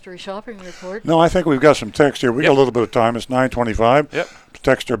our mystery shopping report. No, I think we've got some text here. We got a little bit of time. It's 9:25. Yep.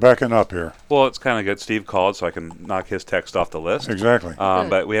 Text are backing up here. Well, it's kind of good. Steve called, so I can knock his text off the list. Exactly.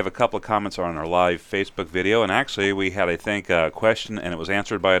 But we have a couple of comments on our live Facebook video, and actually we had, I think, a question, and it was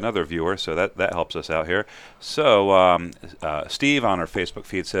answered by another viewer, so that helps us out here. So Steve on our Facebook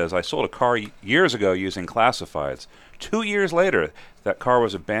feed says, I sold a car years ago using classifieds. 2 years later, that car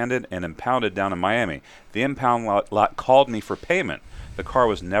was abandoned and impounded down in Miami. The impound lot called me for payment. The car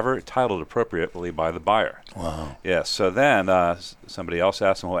was never titled appropriately by the buyer. Wow. Yes. So then somebody else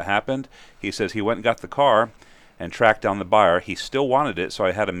asked him what happened. He says he went and got the car and tracked down the buyer. He still wanted it, so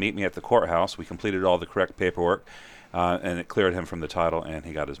I had him meet me at the courthouse. We completed all the correct paperwork, and it cleared him from the title, and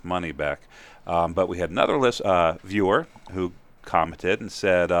he got his money back. But we had another viewer who commented and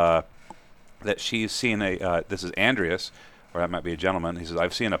said that she's seen this is Andreas, or that might be a gentleman. He says,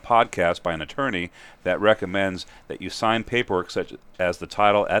 I've seen a podcast by an attorney that recommends that you sign paperwork such as the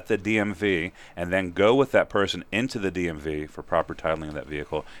title at the DMV and then go with that person into the DMV for proper titling of that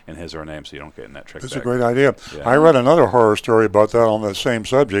vehicle in his or her name so you don't get in that trick That's back. a great idea. Yeah. I read another horror story about that on the same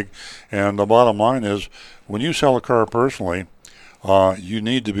subject, and the bottom line is when you sell a car personally, you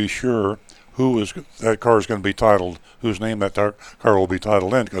need to be sure that car is going to be titled, whose name that car will be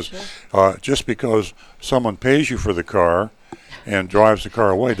titled in, because just because someone pays you for the car and drives the car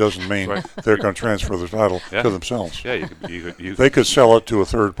away doesn't mean they're going to transfer the title to themselves. Yeah, they could sell it to a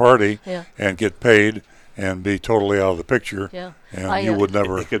third party Yeah. and get paid and be totally out of the picture, Yeah. and you would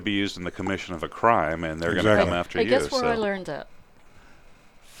never... It could be used in the commission of a crime, and they're going to Exactly. come after I you. guess where so. I learned that.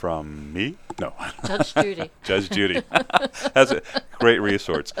 From me? No. Judge Judy. Judge Judy. That's a great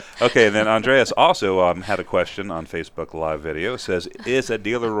resource. Okay, and then Andreas also had a question on Facebook Live video. It says, is a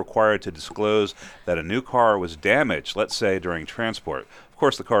dealer required to disclose that a new car was damaged, let's say during transport? Of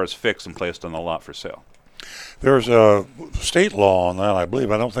course, the car is fixed and placed on the lot for sale. There's a state law on that, I believe.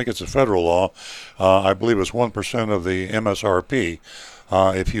 I don't think it's a federal law. I believe it's 1% of the MSRP.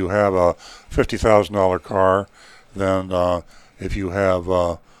 If you have a $50,000 car, then if you have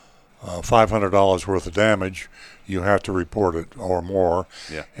 $500 worth of damage, you have to report it or more.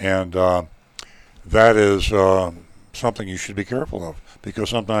 Yeah. And that is something you should be careful of, because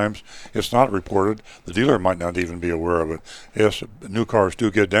sometimes it's not reported. The dealer might not even be aware of it. Yes, new cars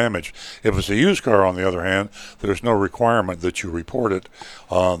do get damaged. If it's a used car, on the other hand, there's no requirement that you report it.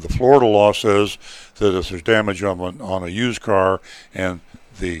 The Florida law says that if there's damage on a used car and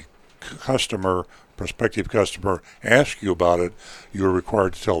the prospective customer asks you about it, you're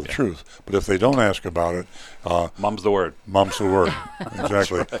required to tell the truth. But if they don't ask about it, mum's the word. Mum's the word.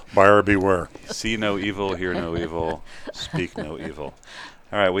 Exactly. Buyer beware. See no evil, hear no evil, speak no evil.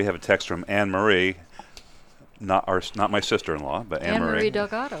 All right, we have a text from Anne Marie, not my sister-in-law, but Anne Marie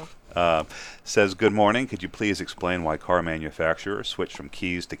Delgado. Says, good morning. Could you please explain why car manufacturers switch from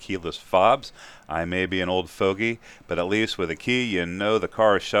keys to keyless fobs? I may be an old fogey, but at least with a key, you know the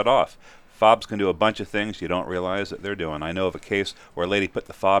car is shut off. Fobs can do a bunch of things you don't realize that they're doing. I know of a case where a lady put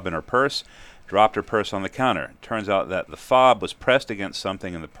the fob in her purse, dropped her purse on the counter. Turns out that the fob was pressed against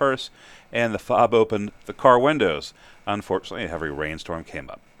something in the purse, and the fob opened the car windows. Unfortunately, a heavy rainstorm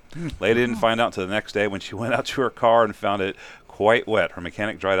came up. Lady didn't find out until the next day when she went out to her car and found it quite wet. Her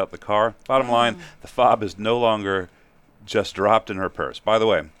mechanic dried out the car. Bottom line, the fob is no longer just dropped in her purse. By the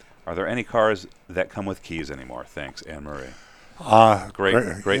way, are there any cars that come with keys anymore? Thanks, Anne Marie.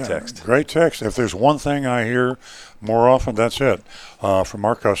 Great text. Great text. If there's one thing I hear more often, that's it. From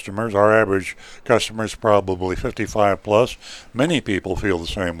our customers, our average customer is probably 55 plus. Many people feel the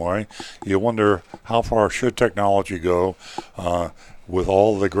same way. You wonder how far should technology go. With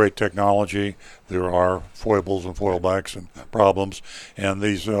all the great technology, there are foibles and foilbacks and problems, and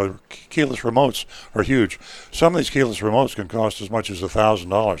these keyless remotes are huge. Some of these keyless remotes can cost as much as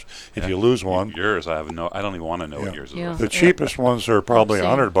 $1,000 if you lose one. Yours, I don't even want to know what yours is. The cheapest ones are probably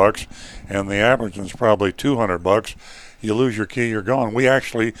 $100, and the average one's probably $200. you lose your key, you're gone. We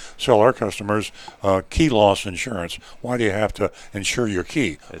actually sell our customers key loss insurance. Why do you have to insure your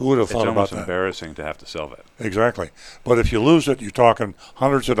key? Who would have thought about It's almost that? embarrassing to have to sell that. Exactly. But if you lose it, you're talking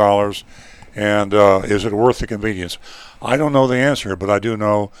hundreds of dollars. And is it worth the convenience? I don't know the answer, but I do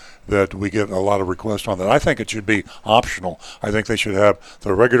know that we get a lot of requests on that. I think it should be optional. I think they should have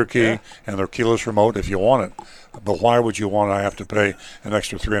the regular key and their keyless remote if you want it. But why would you want to have to pay an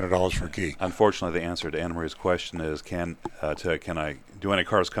extra $300 for a key? Unfortunately, the answer to Anna Marie's question is, can I do any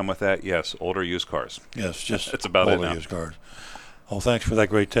cars come with that? Yes, older used cars. Yes, just it's about it older now. used cars. Well, thanks for that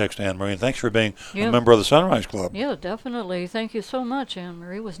great text, Anne Marie, and thanks for being Yeah. a member of the Sunrise Club. Yeah, definitely. Thank you so much, Anne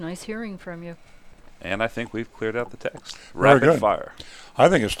Marie. It was nice hearing from you. And I think we've cleared out the text. Very Rapid good. fire. I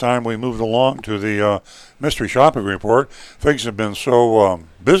think it's time we moved along to the mystery shopping report. Things have been so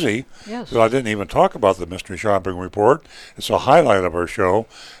busy Yes. that I didn't even talk about the mystery shopping report. It's a highlight of our show.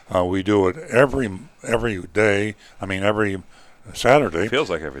 We do it every day. I mean, every Saturday. Feels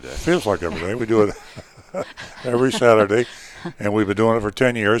like every day. Feels like every day. We do it every Saturday, and we've been doing it for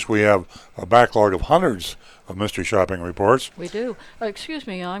 10 years. We have a backlog of hundreds of mystery shopping reports. We do. Excuse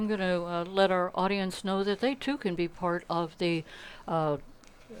me, I'm going to let our audience know that they too can be part of the,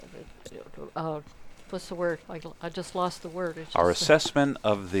 what's the word? I just lost the word. It's Our just, assessment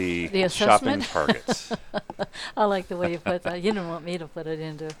of the assessment? shopping targets. I like the way you put that. You don't want me to put it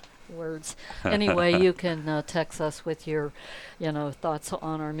into words. Anyway, you can text us with your, thoughts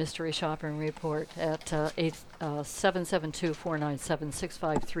on our mystery shopping report at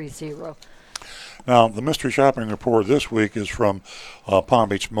 772-497-6530. Now, the mystery shopping report this week is from Palm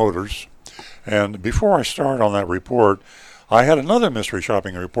Beach Motors. And before I start on that report, I had another mystery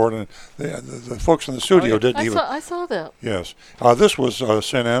shopping report, and the folks in the studio didn't even... I saw that. Yes. This was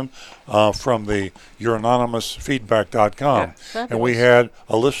sent in from the youranonymousfeedback.com. Yeah. And we had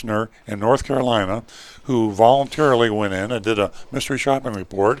a listener in North Carolina who voluntarily went in and did a mystery shopping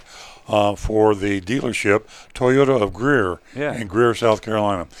report for the dealership Toyota of Greer in Greer, South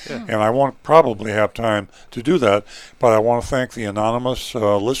Carolina. Yeah. And I won't probably have time to do that, but I want to thank the anonymous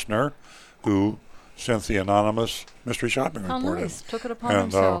listener who sent the anonymous mystery shopping How report nice. in. Took it upon And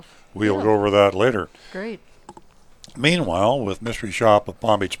himself. we'll Yeah. go over that later. Great. Meanwhile, with Mystery Shop of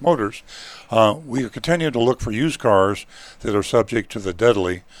Palm Beach Motors, we continue to look for used cars that are subject to the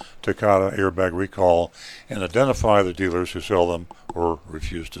deadly Takata airbag recall and identify the dealers who sell them or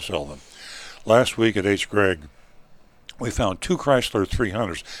refuse to sell them. Last week at H. Gregg, we found two Chrysler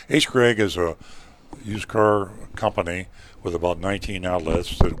 300s. H. Gregg is a used car company with about 19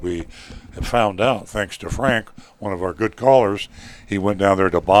 outlets that we have found out, thanks to Frank, one of our good callers. He went down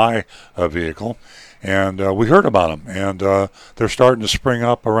there to buy a vehicle, and we heard about them, and they're starting to spring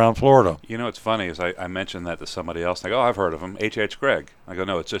up around Florida. You know, what's funny is I mentioned that to somebody else. And they go, I've heard of him, H.H. Gregg. I go,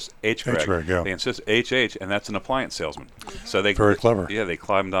 no, it's just H. Gregg. H. Gregg, yeah. They insist H.H., and that's an appliance salesman. So they Very clever. Yeah, they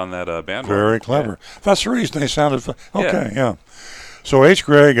climbed on that bandwagon. Very clever. That's the reason they sounded okay, yeah. So H.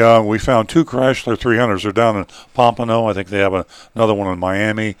 Gregg, we found two Chrysler 300s. They're down in Pompano. I think they have another one in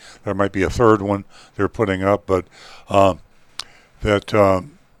Miami. There might be a third one they're putting up. But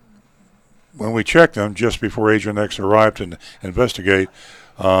when we checked them just before Agent X arrived to investigate,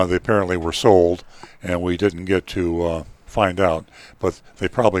 they apparently were sold, and we didn't get to find out. But they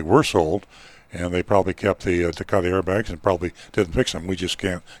probably were sold, and they probably kept the Takata airbags and probably didn't fix them. We just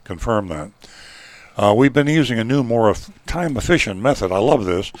can't confirm that. We've been using a new, more time-efficient method. I love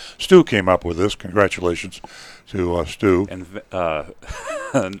this. Stu came up with this. Congratulations to Stu. And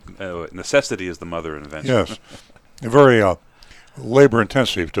necessity is the mother of invention. Yes. Very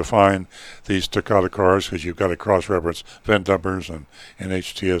labor-intensive to find these Takata cars because you've got to cross-reference VIN numbers and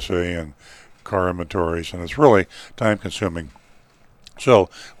NHTSA and car inventories, and it's really time-consuming. So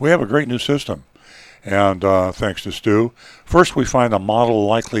we have a great new system, and thanks to Stu. First, we find a model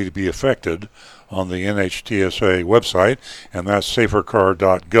likely to be affected on the NHTSA website, and that's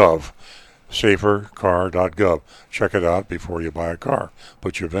safercar.gov. Safercar.gov. Check it out before you buy a car.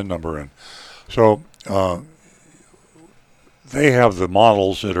 Put your VIN number in. So they have the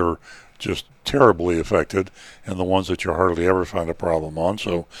models that are just terribly affected and the ones that you hardly ever find a problem on.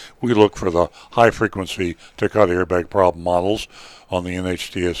 So we look for the high-frequency Takata airbag problem models on the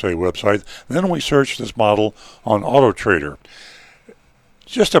NHTSA website. Then we search this model on AutoTrader.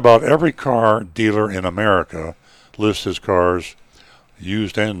 Just about every car dealer in America lists his cars,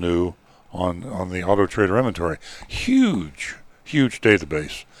 used and new, on the AutoTrader inventory. Huge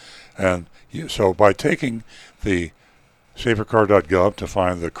database. And so by taking the safercar.gov to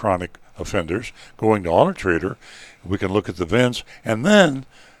find the chronic offenders, going to AutoTrader, we can look at the VINs, and then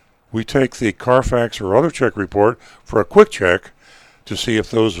we take the Carfax or AutoCheck report for a quick check to see if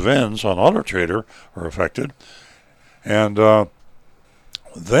those VINs on AutoTrader are affected. And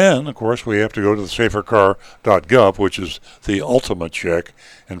then, of course, we have to go to the safercar.gov, which is the ultimate check.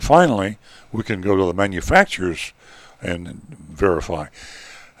 And finally, we can go to the manufacturers and verify.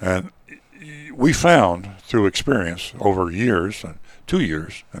 And we found, through experience over years, 2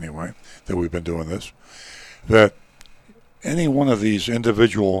 years anyway, that we've been doing this, that any one of these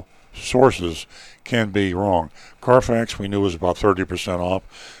individual sources can be wrong. Carfax, we knew, was about 30%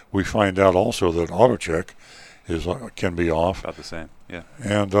 off. We find out also that AutoCheck can be off. About the same, yeah.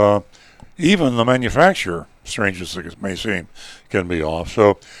 And even the manufacturer, strange as it may seem, can be off.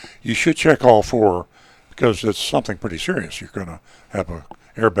 So you should check all four, because it's something pretty serious. You're going to have an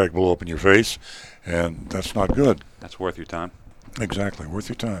airbag blow up in your face, and that's not good. That's worth your time. Exactly, worth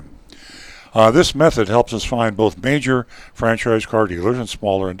your time. This method helps us find both major franchise car dealers and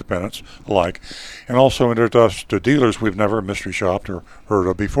smaller independents alike, and also introduce us to dealers we've never mystery shopped or heard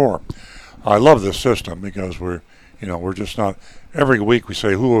of before. I love this system because we're just not, every week we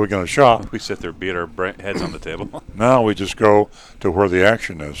say, who are we going to shop? We sit there, beat our heads on the table. Now we just go to where the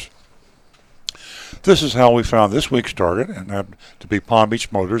action is. This is how we found this week's target, and happened to be Palm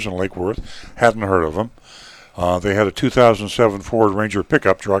Beach Motors in Lake Worth. Hadn't heard of them. They had a 2007 Ford Ranger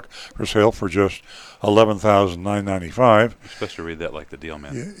pickup truck for sale for just $11,995. You're supposed to read that like the deal,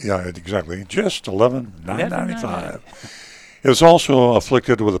 man. Yeah, exactly. Just $11,995. It was also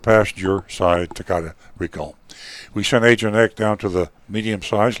afflicted with a passenger side Takata recall. We sent Agent Eck down to the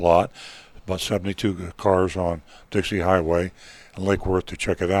medium-sized lot, about 72 cars on Dixie Highway in Lake Worth, to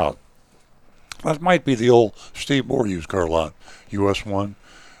check it out. That might be the old Steve Moore used car lot, US 1.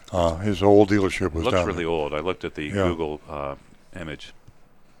 His old dealership was down there. Looks really old. I looked at the Google image.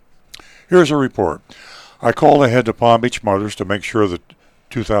 Here's a report. I called ahead to Palm Beach Motors to make sure the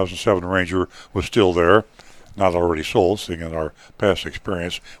 2007 Ranger was still there, not already sold, seeing in our past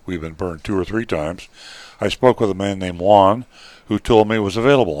experience we've been burned 2 or 3 times. I spoke with a man named Juan, who told me it was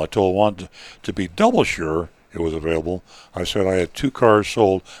available. I told Juan to be double sure it was available. I said I had 2 cars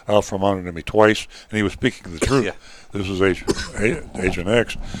sold out from under me twice, and he was speaking the truth. Yeah. This is Agent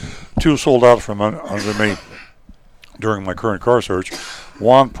X. 2 sold out from under me during my current car search.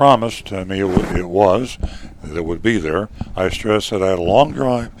 Juan promised me that it would be there. I stressed that I had a long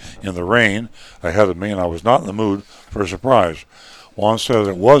drive in the rain ahead of me, and I was not in the mood for a surprise. Juan said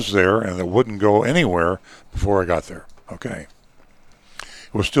it was there and it wouldn't go anywhere before I got there. Okay.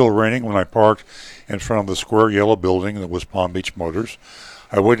 It was still raining when I parked in front of the square yellow building that was Palm Beach Motors.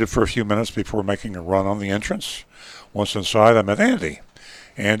 I waited for a few minutes before making a run on the entrance. Once inside, I met Andy.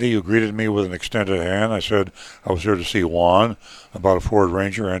 Andy, who greeted me with an extended hand. I said I was here to see Juan about a Ford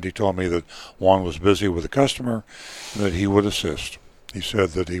Ranger. Andy told me that Juan was busy with a customer and that he would assist. He said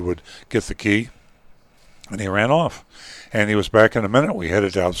that he would get the key, and he ran off. And he was back in a minute. We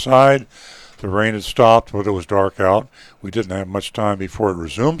headed outside. The rain had stopped, but it was dark out. We didn't have much time before it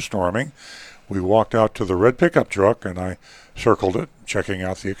resumed storming. We walked out to the red pickup truck, and I circled it, checking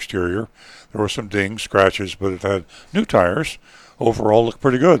out the exterior. There were some dings, scratches, but it had new tires. Overall, looked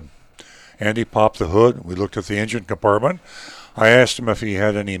pretty good. Andy popped the hood. We looked at the engine compartment. I asked him if he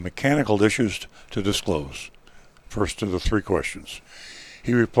had any mechanical issues to disclose. First of the 3 questions.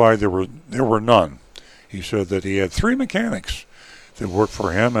 He replied there were none. He said that he had 3 mechanics that worked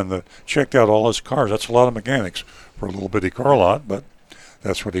for him and that checked out all his cars. That's a lot of mechanics for a little bitty car lot, but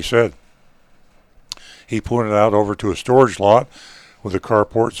that's what he said. He pointed out over to a storage lot with a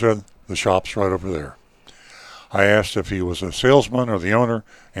carport, said the shop's right over there. I asked if he was a salesman or the owner.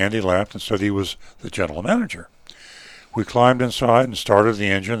 Andy laughed and said he was the general manager. We climbed inside and started the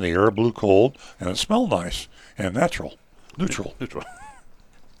engine. The air blew cold, and it smelled nice and neutral.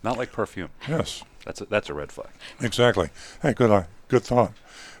 Not like perfume. Yes. That's a red flag. Exactly. Hey, good thought.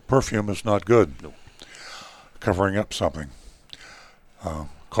 Perfume is not good. No. Covering up something.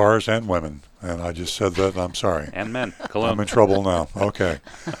 Cars and women. And I just said that, and I'm sorry. And men. Cologne. I'm in trouble now. Okay.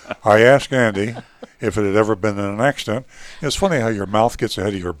 I asked Andy if it had ever been in an accident. It's funny how your mouth gets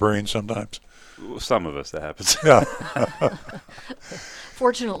ahead of your brain sometimes. Some of us, that happens. Yeah.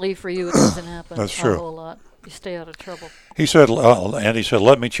 Fortunately for you, it doesn't happen That's true. a whole lot. You stay out of trouble. He said, Andy said,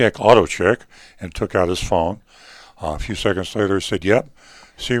 let me check AutoCheck, and took out his phone. A few seconds later, he said, yep.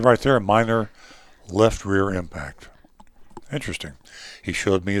 See right there, minor left rear impact. Interesting. He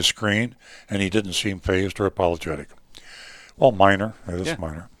showed me his screen, and he didn't seem fazed or apologetic. Well, minor. It is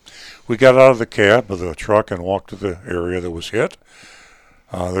minor. We got out of the cab of the truck and walked to the area that was hit.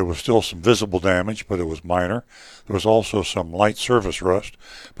 There was still some visible damage, but it was minor. There was also some light surface rust,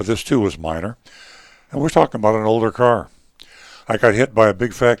 but this too was minor. And we're talking about an older car. I got hit by a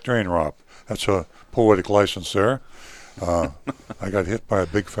big fat drain rod. That's a poetic license there. I got hit by a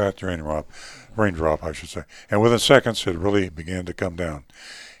big fat raindrop, I should say. And within seconds, it really began to come down.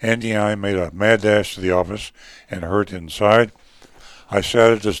 Andy and I made a mad dash to the office and hurried inside. I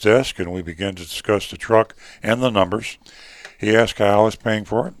sat at his desk, and we began to discuss the truck and the numbers. He asked how I was paying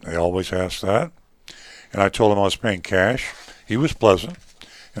for it. They always ask that. And I told him I was paying cash. He was pleasant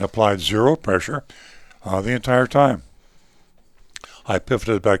and applied zero pressure the entire time. I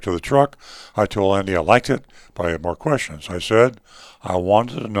pivoted back to the truck. I told Andy I liked it, but I had more questions. I said I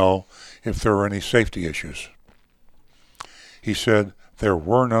wanted to know if there were any safety issues. He said there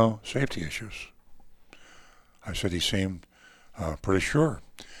were no safety issues. I said he seemed pretty sure.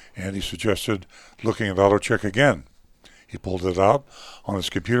 And he suggested looking at AutoCheck again. He pulled it out on his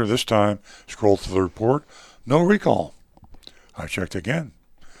computer this time, scrolled through the report. No recall. I checked again.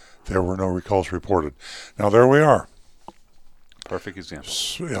 There were no recalls reported. Now there we are. Perfect example.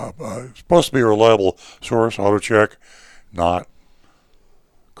 Supposed to be a reliable source, AutoCheck, not.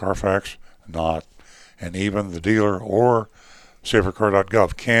 Carfax, not. And even the dealer or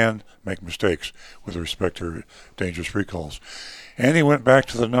SaferCar.gov can make mistakes with respect to dangerous recalls. And he went back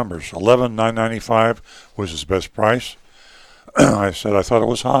to the numbers. $11,995 was his best price. I said I thought it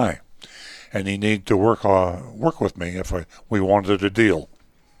was high, and he needed to work with me if we wanted a deal.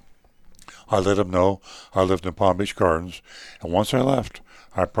 I let him know I lived in Palm Beach Gardens, and once I left,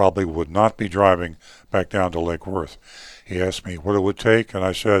 I probably would not be driving back down to Lake Worth. He asked me what it would take, and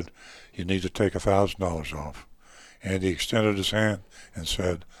I said, you need to take $1,000 off. And he extended his hand and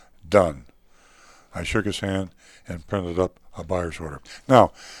said, done. I shook his hand and printed up a buyer's order.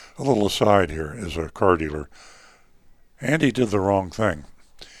 Now, a little aside here as a car dealer. Andy did the wrong thing.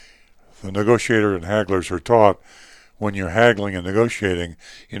 The negotiator and hagglers are taught when you're haggling and negotiating,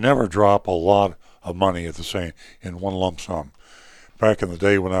 you never drop a lot of money at the same in one lump sum. Back in the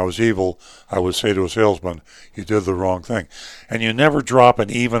day when I was evil, I would say to a salesman, you did the wrong thing. And you never drop an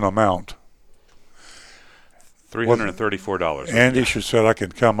even amount. $334. Andy should said, I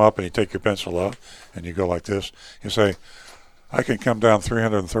can come up, and you take your pencil out, and you go like this. You say, I can come down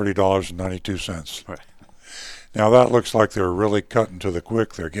 $330.92. Right. Now that looks like they're really cutting to the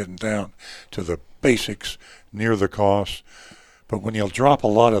quick. They're getting down to the basics near the cost. But when you drop a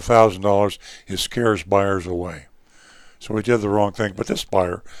lot of $1,000, it scares buyers away. So he did the wrong thing. But this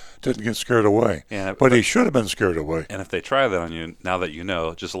buyer didn't get scared away. Yeah, but he should have been scared away. And if they try that on you, now that you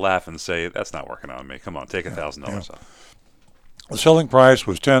know, just laugh and say, that's not working on me. Come on, take $1,000 off. The selling price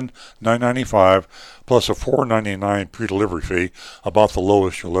was $10,995 plus a $4.99 pre-delivery fee, about the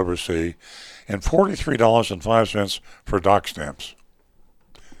lowest you'll ever see, and $43.05 for dock stamps.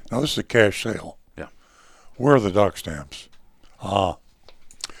 Now this is a cash sale. Yeah. Where are the dock stamps? No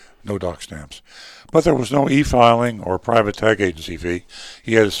dock stamps. But there was no e-filing or private tag agency fee.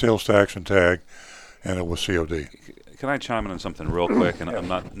 He had a sales tax and tag, and it was COD. Can I chime in on something real quick? And I'm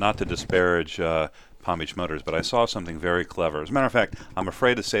not to disparage Palm Beach Motors, but I saw something very clever. As a matter of fact, I'm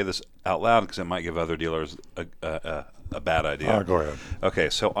afraid to say this out loud because it might give other dealers a bad idea. Go ahead. Okay,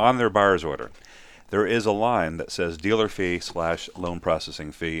 so on their buyer's order, there is a line that says dealer fee / loan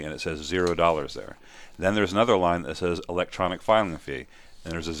processing fee, and it says $0 there. Then there's another line that says electronic filing fee,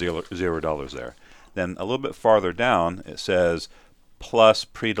 and there's a $0 there. Then a little bit farther down, it says plus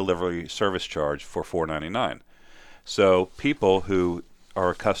pre-delivery service charge for $4.99. So people who are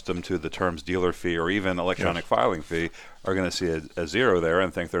accustomed to the terms dealer fee or even electronic filing fee are going to see a zero there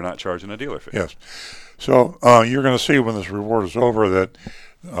and think they're not charging a dealer fee. Yes. So you're going to see when this reward is over that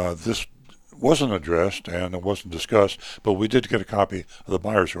this wasn't addressed and it wasn't discussed, but we did get a copy of the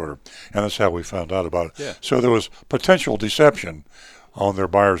buyer's order, and that's how we found out about it. Yeah. So there was potential deception on their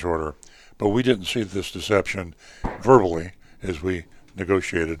buyer's order, but we didn't see this deception verbally as we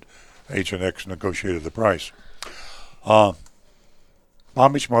negotiated. H&X negotiated the price. Palm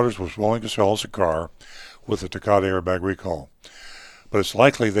Beach Motors was willing to sell us a car with a Takata airbag recall, but it's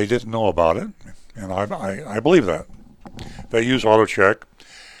likely they didn't know about it, and I believe that. They use AutoCheck.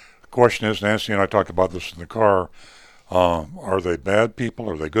 The question is, Nancy and I talked about this in the car, are they bad people?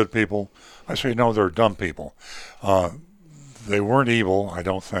 Are they good people? I say no, they're dumb people. They weren't evil, I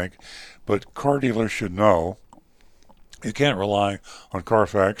don't think, but car dealers should know you can't rely on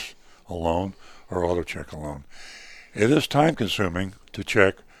Carfax alone or AutoCheck alone. It is time-consuming to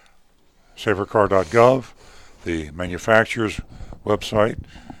check SaferCar.gov, the manufacturer's website,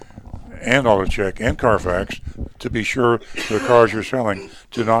 and AutoCheck and Carfax to be sure the cars you're selling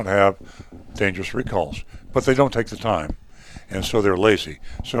do not have dangerous recalls. But they don't take the time, and so they're lazy.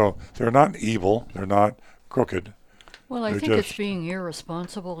 So they're not evil. They're not crooked. Well, I They're think just it's being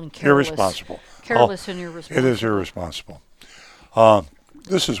irresponsible and careless. irresponsible. Careless and irresponsible. It is irresponsible.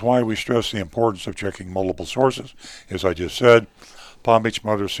 This is why we stress the importance of checking multiple sources. As I just said, Palm Beach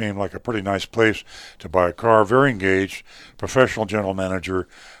Motors seemed like a pretty nice place to buy a car. Very engaged, professional general manager,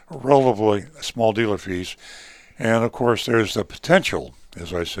 relatively small dealer fees. And, of course, there's the potential,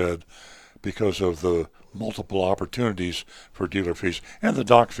 as I said, because of the multiple opportunities for dealer fees and the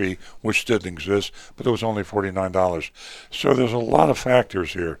dock fee, which didn't exist, but it was only $49. So there's a lot of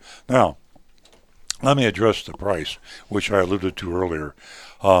factors here. Now, let me address the price, which I alluded to earlier.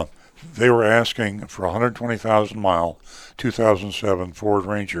 They were asking for 120,000 mile 2007 Ford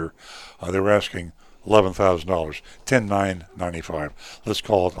Ranger. They were asking $11,000, $10,995. Let's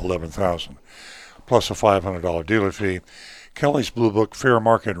call it $11,000, plus a $500 dealer fee. Kelly's Blue Book fair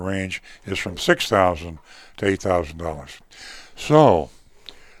market range is from $6,000 to $8,000. So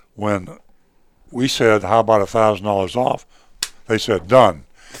when we said, how about $1,000 off, they said, done.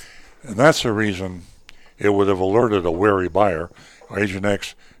 And that's the reason it would have alerted a wary buyer. Agent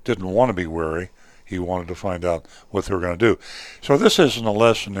X didn't want to be wary. He wanted to find out what they were going to do. So this isn't a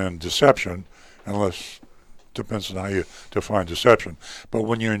lesson in deception, unless depends on how you define deception. But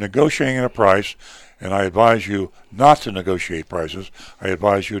when you're negotiating a price, and I advise you not to negotiate prices, I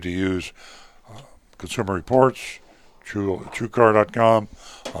advise you to use Consumer Reports, TrueCar.com,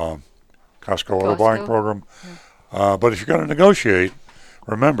 Costco Auto Buying Program. Yeah. But if you're going to negotiate,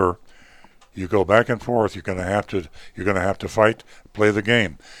 remember, you go back and forth. You're going to have to fight, play the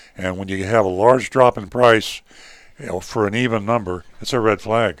game. And when you have a large drop in price, for an even number, it's a red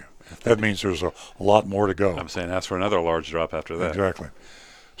flag. That means there's a lot more to go. I'm saying ask for another large drop after that. Exactly.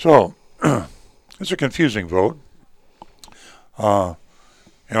 So it's a confusing vote. And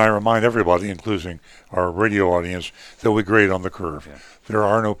I remind everybody, including our radio audience, that we grade on the curve. Yeah. There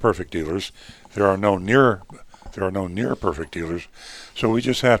are no perfect dealers. There are no near perfect dealers. So we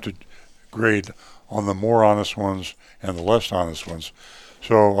just have to grade on the more honest ones and the less honest ones.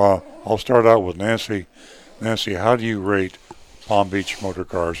 So I'll start out with Nancy. Nancy, how do you rate Palm Beach Motor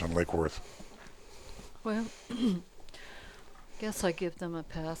Cars in Lake Worth? Well, guess I give them a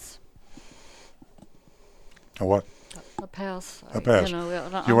pass. A what? A pass. A pass.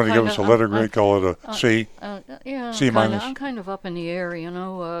 You want to give us a letter grade? Call it a C? Yeah. C minus? I'm kind of up in the air,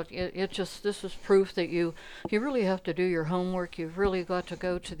 this is proof that you really have to do your homework. You've really got to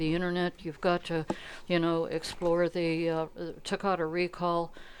go to the internet. You've got to, explore the Takata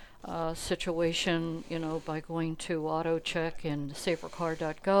recall situation, by going to AutoCheck and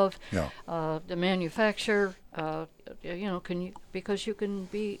safercar.gov. Yeah. The manufacturer, because you can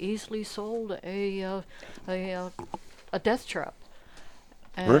be easily sold a death trap,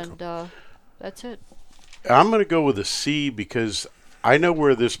 and that's it. I'm going to go with a C because I know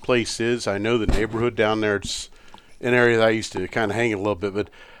where this place is. I know the neighborhood down there. It's an area that I used to kind of hang a little bit, but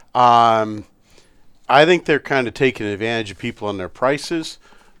I think they're kind of taking advantage of people on their prices.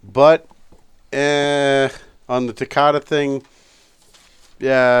 But on the Takata thing,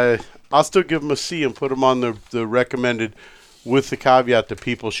 I'll still give them a C and put them on the recommended, with the caveat that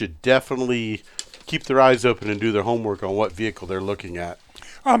people should definitely keep their eyes open and do their homework on what vehicle they're looking at.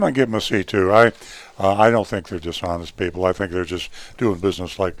 I'm going to give them a C, too. I don't think they're dishonest people. I think they're just doing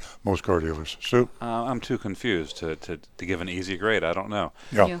business like most car dealers. Stu? I'm too confused to give an easy grade. I don't know.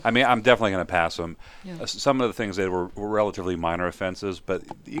 Yeah. I mean, I'm definitely going to pass them. Yeah. Some of the things, they were relatively minor offenses, but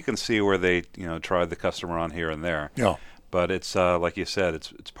you can see where they tried the customer on here and there. Yeah. But it's like you said,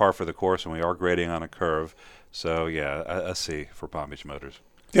 it's par for the course, and we are grading on a curve. So, yeah, a C for Palm Beach Motors.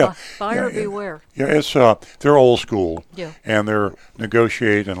 Yeah. Buyer beware. Yeah, it's they're old school. Yeah. And they're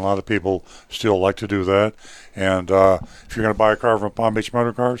negotiate, and a lot of people still like to do that. And if you're going to buy a car from Palm Beach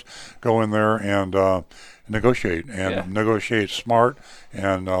Motor Cars, go in there and negotiate, and negotiate smart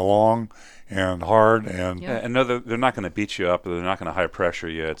and long and hard. And and know that they're not going to beat you up. They're not going to high pressure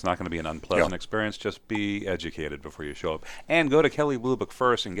you. It's not going to be an unpleasant experience. Just be educated before you show up, and go to Kelly Blue Book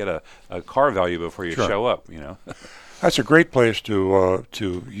first and get a car value before you show up. That's a great place to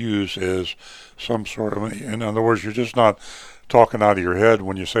use as some sort of, in other words, you're just not talking out of your head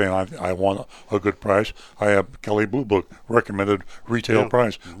when you're saying, I want a good price. I have Kelly Blue Book recommended retail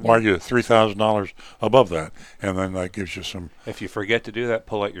price. Why are you $3,000 above that? And then that gives you some. If you forget to do that,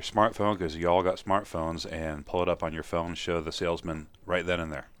 pull out your smartphone, because you all got smartphones, and pull it up on your phone, show the salesman right then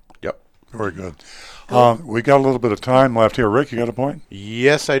and there. Yep. Very good. We got a little bit of time left here. Rick, you got a point?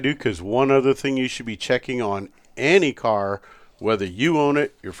 Yes, I do, because one other thing you should be checking on any car, whether you own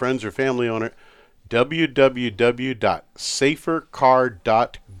it, your friends or family own it,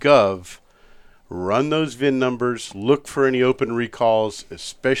 www.safercar.gov. Run those VIN numbers. Look for any open recalls,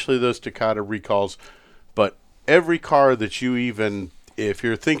 especially those Takata recalls. But every car that you if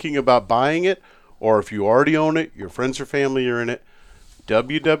you're thinking about buying it, or if you already own it, your friends or family are in it,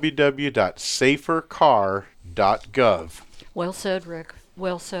 www.safercar.gov. Well said, Rick.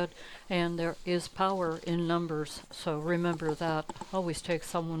 Well said. And there is power in numbers, so remember that. Always take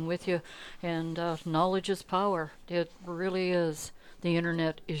someone with you. And knowledge is power. It really is. The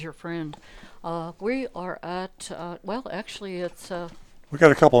internet is your friend. We are at, well, actually, it's... We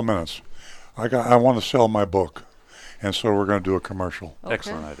got a couple of minutes. I want to sell my book, and so we're going to do a commercial. Okay.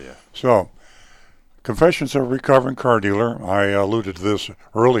 Excellent idea. So, Confessions of a Recovering Car Dealer. I alluded to this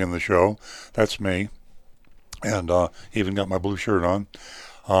early in the show. That's me. And even got my blue shirt on.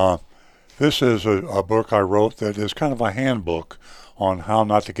 This is a book I wrote that is kind of a handbook on how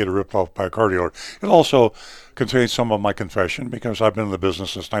not to get ripped off by a car dealer. It also contains some of my confession because I've been in the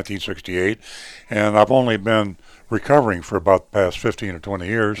business since 1968, and I've only been recovering for about the past 15 or 20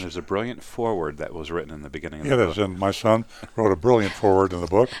 years. And there's a brilliant foreword that was written in the beginning of the book. It is, and my son wrote a brilliant foreword in the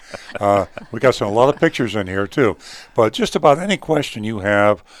book. We got a lot of pictures in here, too. But just about any question you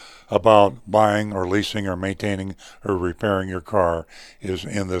have about buying or leasing or maintaining or repairing your car is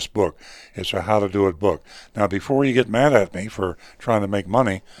in this book. It's a how to do it book. Now, before you get mad at me for trying to make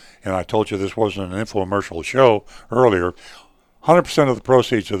money, and I told you this wasn't an infomercial show earlier, 100% of the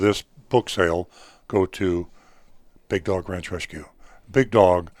proceeds of this book sale go to Big Dog Ranch Rescue. Big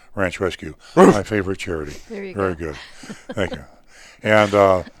Dog Ranch Rescue, my favorite charity. There you Very go. good. Thank you.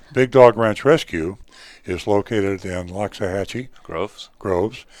 And Big Dog Ranch Rescue is located in Loxahatchee Groves,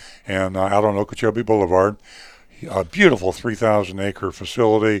 and out on Okeechobee Boulevard. A beautiful 3,000-acre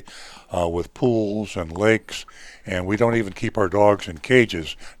facility with pools and lakes, and we don't even keep our dogs in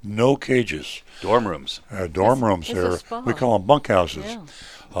cages. No cages. Dorm rooms. Dorm rooms it's there. a spa. We call them bunkhouses.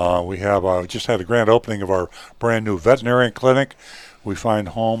 Yeah. We have just had a grand opening of our brand new veterinarian clinic. We find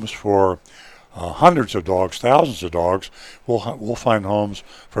homes for hundreds of dogs, thousands of dogs. We'll find homes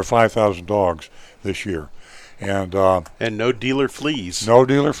for 5,000 dogs this year, and no dealer fleas. No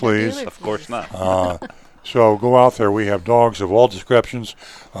dealer fleas. Of course not. So go out there. We have dogs of all descriptions,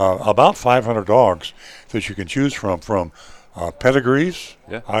 about 500 dogs that you can choose from pedigrees.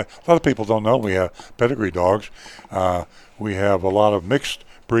 Yeah. A lot of people don't know we have pedigree dogs. We have a lot of mixed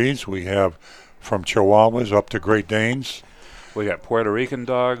breeds. We have from Chihuahuas up to Great Danes. We got Puerto Rican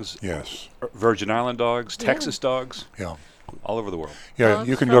dogs. Yes. Virgin Island dogs. Yeah. Texas dogs. Yeah. All over the world. Yeah, Dogs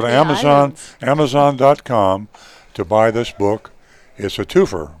you can from go to the Amazon, islands. Amazon.com to buy this book. It's a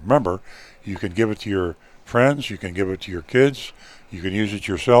twofer. Remember, you can give it to your friends, you can give it to your kids, you can use it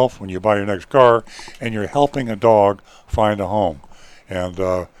yourself when you buy your next car, and you're helping a dog find a home.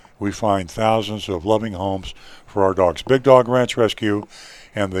 And we find thousands of loving homes for our dogs. Big Dog Ranch Rescue.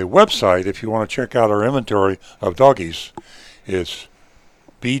 And the website, if you want to check out our inventory of doggies, is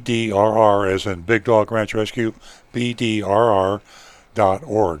BDRR, as in Big Dog Ranch Rescue, BDRR.org.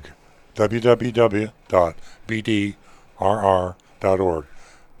 www.bdrr.org.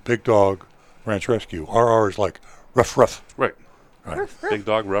 Big Dog Ranch Rescue. RR is like rough, rough. Right. Right. Big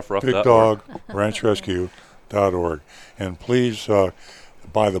Dog Rough. Big Dog Ranch Rescue.org. And please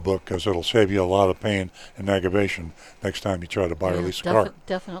buy the book because it'll save you a lot of pain and aggravation next time you try to buy or lease a car.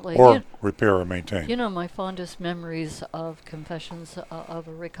 Definitely. Or repair or maintain. You know, my fondest memories of Confessions of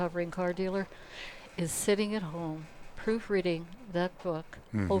a Recovering Car Dealer is sitting at home, proofreading that book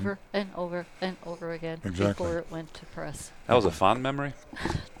over and over and over again before it went to press. That was a fond memory?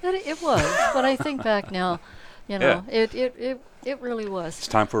 It was, but I think back now, you know, it really was. It's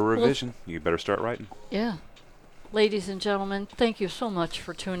time for a revision. You better start writing. Yeah. Ladies and gentlemen, thank you so much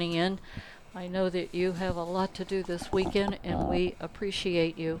for tuning in. I know that you have a lot to do this weekend, and we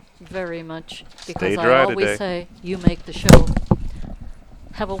appreciate you very much because I always say you make the show.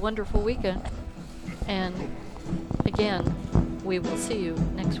 Have a wonderful weekend, and again, we will see you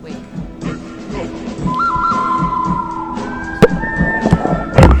next week.